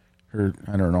 Her,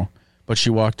 I don't know. But she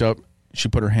walked up, she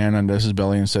put her hand on Des's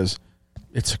belly and says,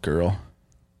 "It's a girl."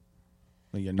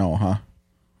 Well, you know, huh?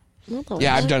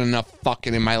 Yeah, I've done enough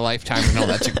fucking in my lifetime to know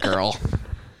that's a girl.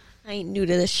 I ain't new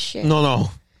to this shit. No,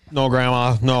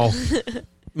 Grandma, no.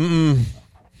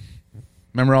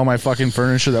 Remember all my fucking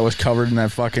furniture that was covered in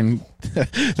that fucking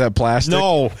that plastic?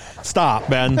 No, stop,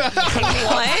 Ben.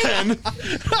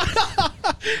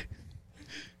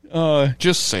 What?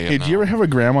 Just saying. Hey, did you ever have a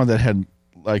grandma that had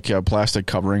like a plastic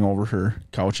covering over her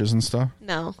couches and stuff?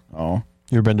 No. Oh,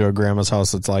 You ever been to a grandma's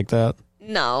house that's like that?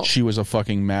 No. she was a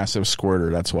fucking massive squirter.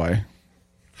 That's why.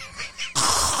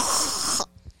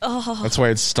 That's why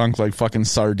it stunk like fucking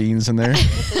sardines in there.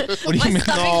 What do you mean? Just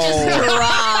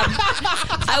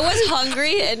dropped. I was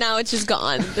hungry and now it's just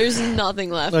gone. There's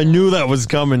nothing left. I knew that was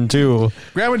coming too.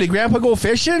 Grandma, did Grandpa go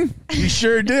fishing? He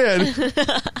sure did.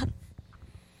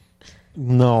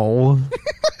 No.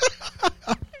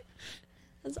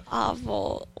 That's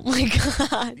awful. Oh my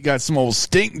god. He got some old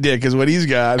stink dick, is what he's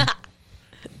got.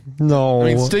 No.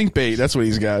 I mean, stink bait. That's what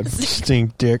he's got.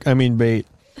 Stink dick. I mean bait.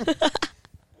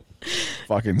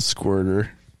 Fucking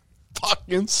squirter.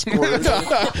 Fucking squirt.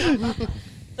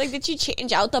 Like, did she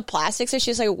change out the plastics or she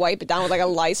just like wipe it down with like a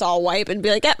Lysol wipe and be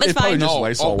like, yeah, it's It probably fine? just No,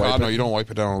 Lysol oh wipe god, it. no, you don't wipe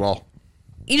it down at all.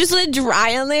 You just let it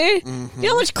dry on there? You know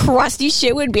how much crusty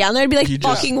shit would be on there? It'd be like You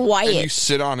just- fucking And you white.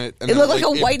 sit on it, and It then, looked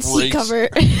like a white seat breaks- cover.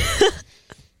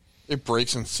 It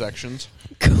breaks in sections.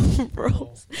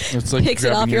 Gross. It's like Picks it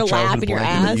grabbing off your lap childhood and your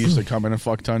blanket that ass. You used to come in a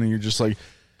fuck ton, and you're just like,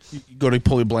 you go to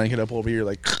pull your blanket up over here,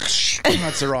 like,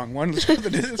 that's the wrong one. Let's grab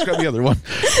the other one.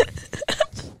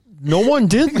 No one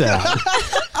did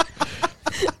that.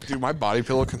 Dude, my body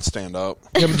pillow can stand up.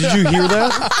 Yeah, but did you hear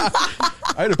that?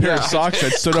 I had a pair of socks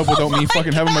that stood up without me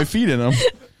fucking having my feet in them.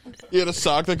 You had a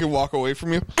sock that could walk away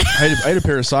from you. I had a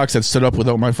pair of socks that stood up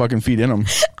without my fucking feet in them.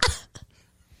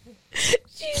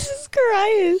 Jesus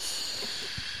Christ.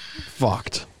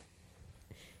 Fucked.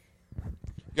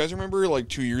 You guys remember like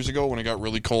 2 years ago when it got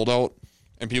really cold out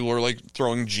and people were like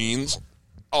throwing jeans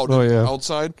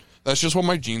outside? That's just what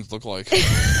my jeans look like.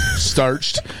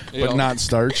 Starched, Yeah. but not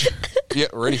starch. Yeah,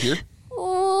 right here.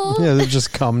 Yeah, they're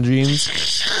just cum jeans.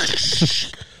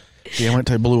 Damn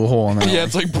it, I blew a hole in that. Yeah,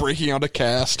 it's like breaking out a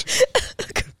cast.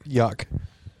 Yuck.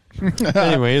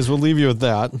 Anyways, we'll leave you with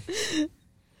that.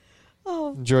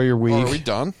 Enjoy your week. Oh, are we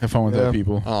done? Have fun with Yeah. that,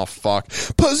 people. Oh, fuck.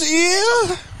 Pussy!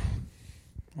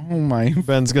 Oh my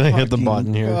Ben's gonna hit the fucking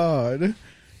button here. God.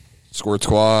 Squirt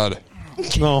Squad.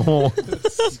 No.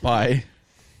 Bye.